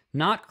 is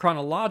not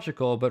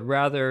chronological, but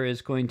rather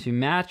is going to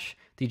match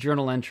the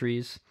journal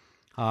entries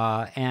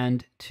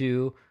and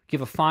to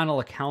give a final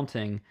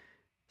accounting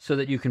so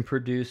that you can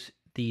produce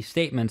the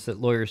statements that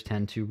lawyers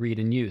tend to read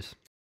and use.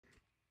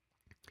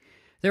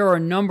 There are a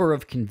number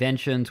of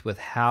conventions with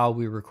how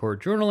we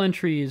record journal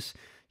entries.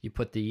 You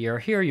put the year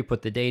here, you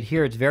put the date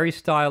here. It's very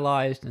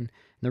stylized, and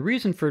the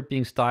reason for it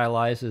being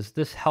stylized is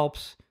this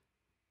helps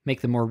make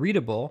them more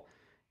readable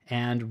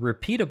and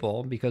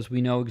repeatable because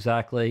we know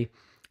exactly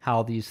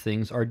how these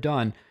things are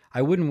done.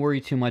 I wouldn't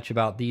worry too much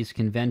about these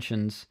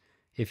conventions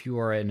if you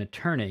are an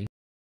attorney.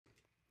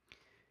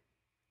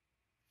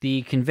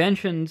 The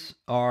conventions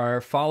are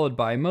followed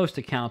by most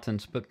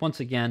accountants, but once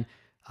again,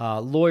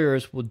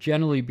 lawyers will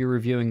generally be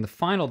reviewing the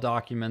final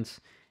documents,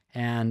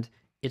 and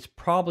it's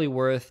probably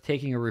worth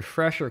taking a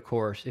refresher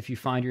course if you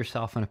find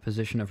yourself in a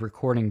position of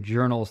recording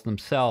journals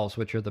themselves,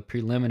 which are the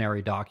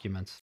preliminary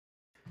documents.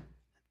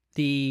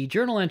 The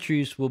journal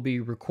entries will be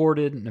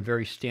recorded in a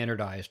very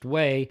standardized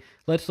way.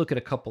 Let's look at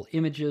a couple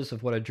images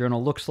of what a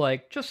journal looks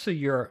like, just so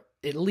you're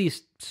at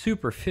least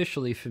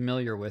superficially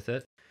familiar with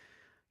it.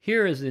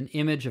 Here is an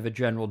image of a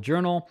general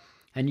journal,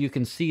 and you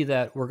can see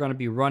that we're going to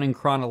be running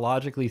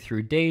chronologically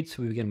through dates.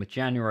 We begin with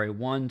January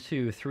 1,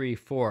 2, 3,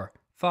 4,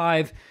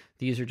 5.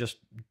 These are just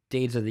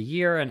dates of the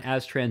year, and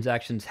as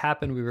transactions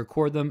happen, we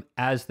record them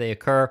as they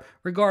occur,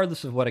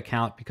 regardless of what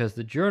account, because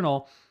the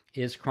journal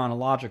is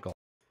chronological.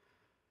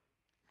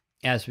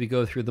 As we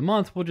go through the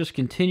month, we'll just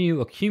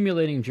continue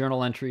accumulating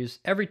journal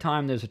entries. Every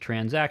time there's a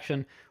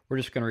transaction, we're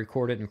just going to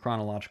record it in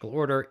chronological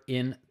order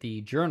in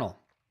the journal.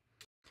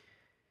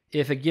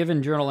 If a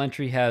given journal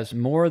entry has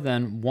more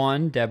than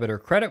one debit or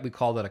credit, we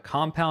call that a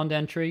compound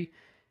entry.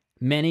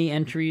 Many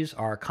entries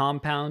are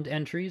compound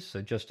entries,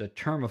 so just a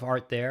term of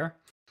art there.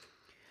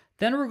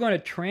 Then we're going to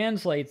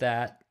translate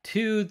that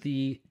to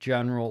the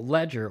general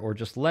ledger, or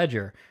just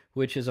ledger,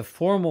 which is a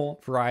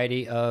formal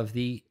variety of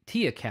the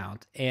T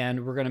account.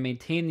 And we're going to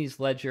maintain these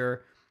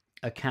ledger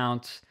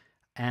accounts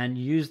and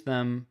use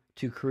them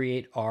to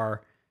create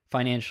our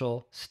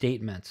financial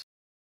statements.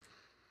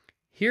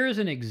 Here's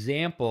an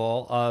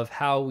example of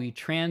how we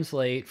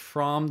translate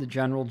from the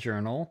general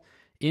journal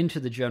into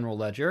the general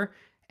ledger.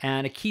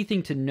 And a key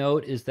thing to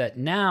note is that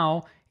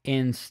now,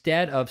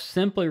 instead of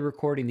simply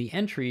recording the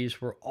entries,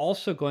 we're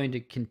also going to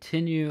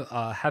continue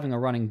having a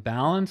running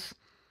balance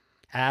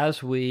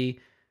as we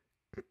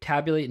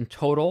tabulate and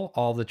total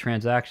all the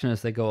transactions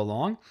as they go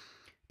along,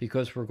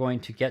 because we're going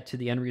to get to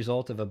the end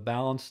result of a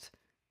balanced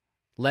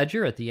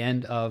ledger at the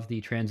end of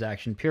the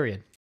transaction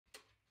period.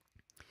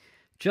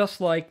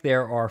 Just like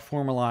there are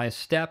formalized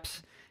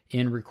steps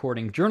in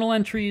recording journal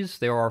entries,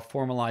 there are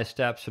formalized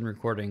steps in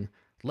recording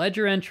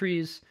ledger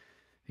entries.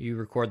 You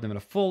record them in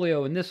a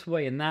folio in this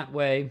way and that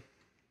way.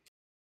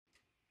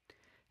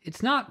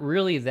 It's not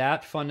really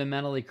that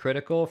fundamentally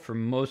critical for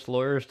most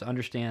lawyers to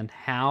understand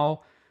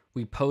how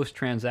we post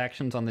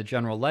transactions on the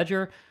general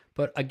ledger.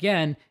 But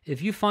again,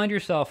 if you find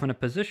yourself in a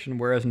position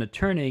where as an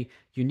attorney,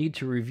 you need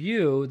to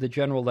review the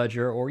general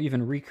ledger or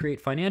even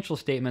recreate financial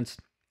statements,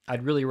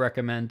 I'd really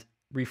recommend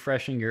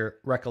refreshing your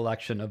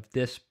recollection of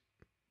this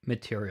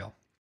material.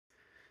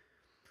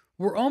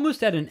 We're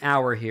almost at an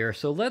hour here,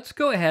 so let's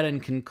go ahead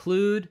and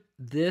conclude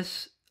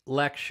this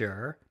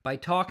lecture by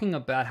talking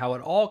about how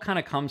it all kind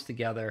of comes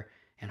together,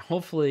 and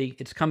hopefully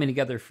it's coming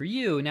together for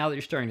you now that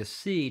you're starting to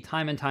see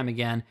time and time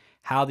again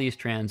how these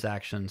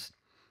transactions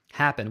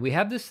happen. We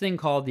have this thing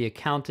called the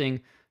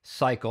accounting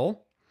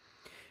cycle,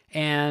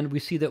 and we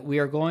see that we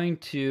are going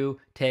to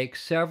take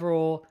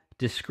several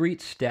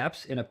discrete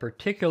steps in a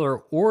particular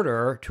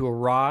order to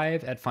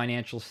arrive at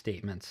financial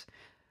statements.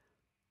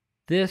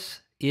 This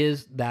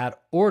is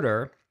that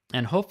order,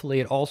 and hopefully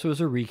it also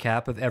is a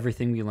recap of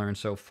everything we learned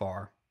so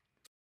far.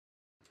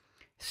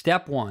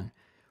 Step 1,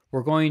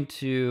 we're going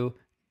to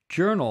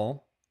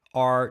journal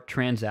our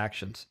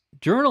transactions.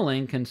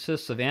 Journaling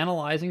consists of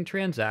analyzing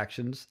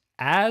transactions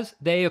as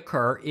they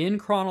occur in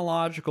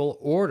chronological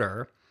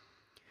order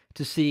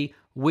to see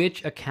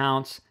which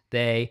accounts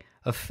they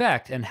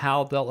affect and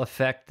how they'll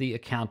affect the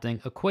accounting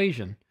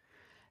equation.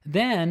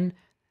 Then,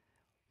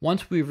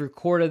 once we've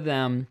recorded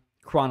them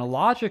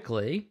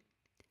chronologically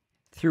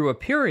through a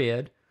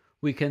period,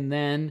 we can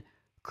then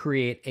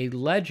create a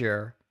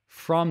ledger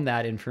from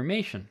that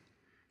information.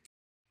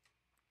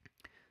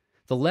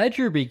 The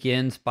ledger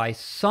begins by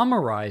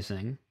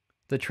summarizing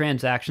the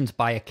transactions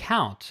by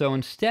account. So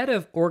instead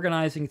of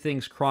organizing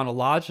things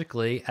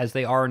chronologically as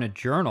they are in a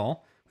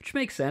journal, which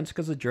makes sense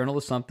because a journal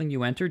is something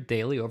you enter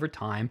daily over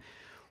time,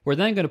 we're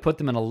then going to put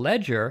them in a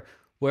ledger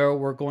where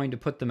we're going to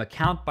put them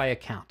account by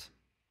account.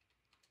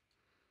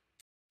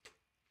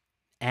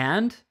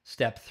 And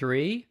step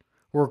 3,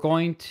 we're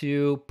going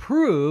to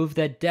prove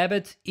that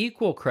debits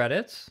equal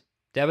credits.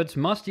 Debits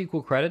must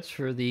equal credits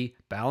for the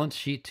balance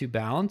sheet to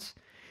balance.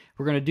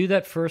 We're going to do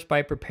that first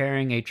by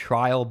preparing a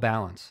trial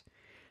balance.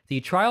 The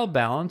trial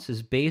balance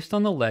is based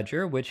on the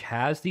ledger, which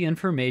has the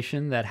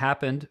information that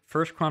happened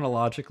first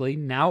chronologically,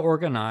 now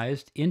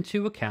organized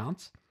into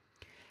accounts.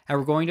 And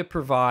we're going to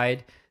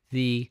provide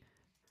the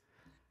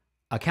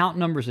account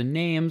numbers and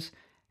names,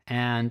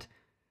 and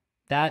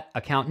that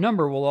account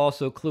number will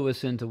also clue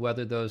us into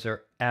whether those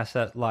are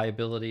asset,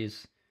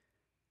 liabilities,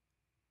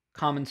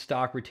 common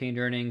stock, retained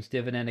earnings,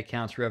 dividend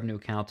accounts, revenue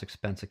accounts,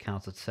 expense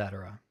accounts,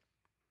 etc.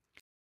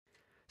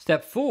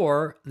 Step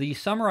 4, the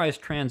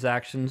summarized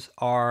transactions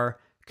are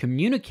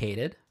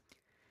communicated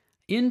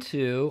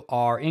into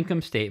our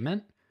income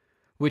statement,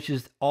 which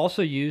is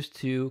also used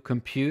to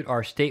compute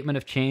our statement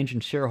of change in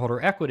shareholder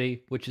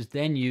equity, which is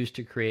then used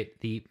to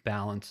create the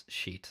balance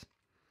sheet.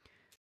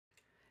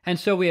 And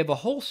so we have a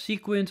whole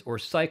sequence or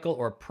cycle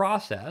or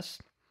process.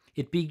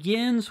 It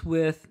begins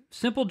with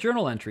simple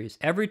journal entries,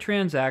 every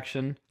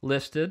transaction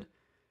listed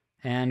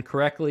and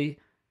correctly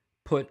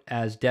put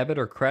as debit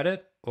or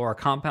credit or a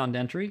compound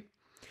entry.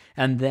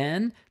 And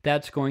then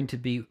that's going to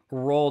be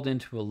rolled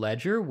into a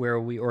ledger where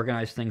we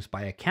organize things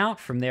by account.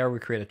 From there, we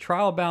create a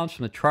trial balance.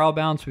 From the trial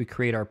balance, we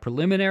create our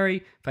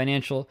preliminary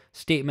financial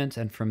statements.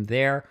 And from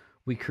there,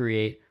 we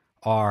create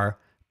our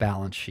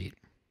balance sheet.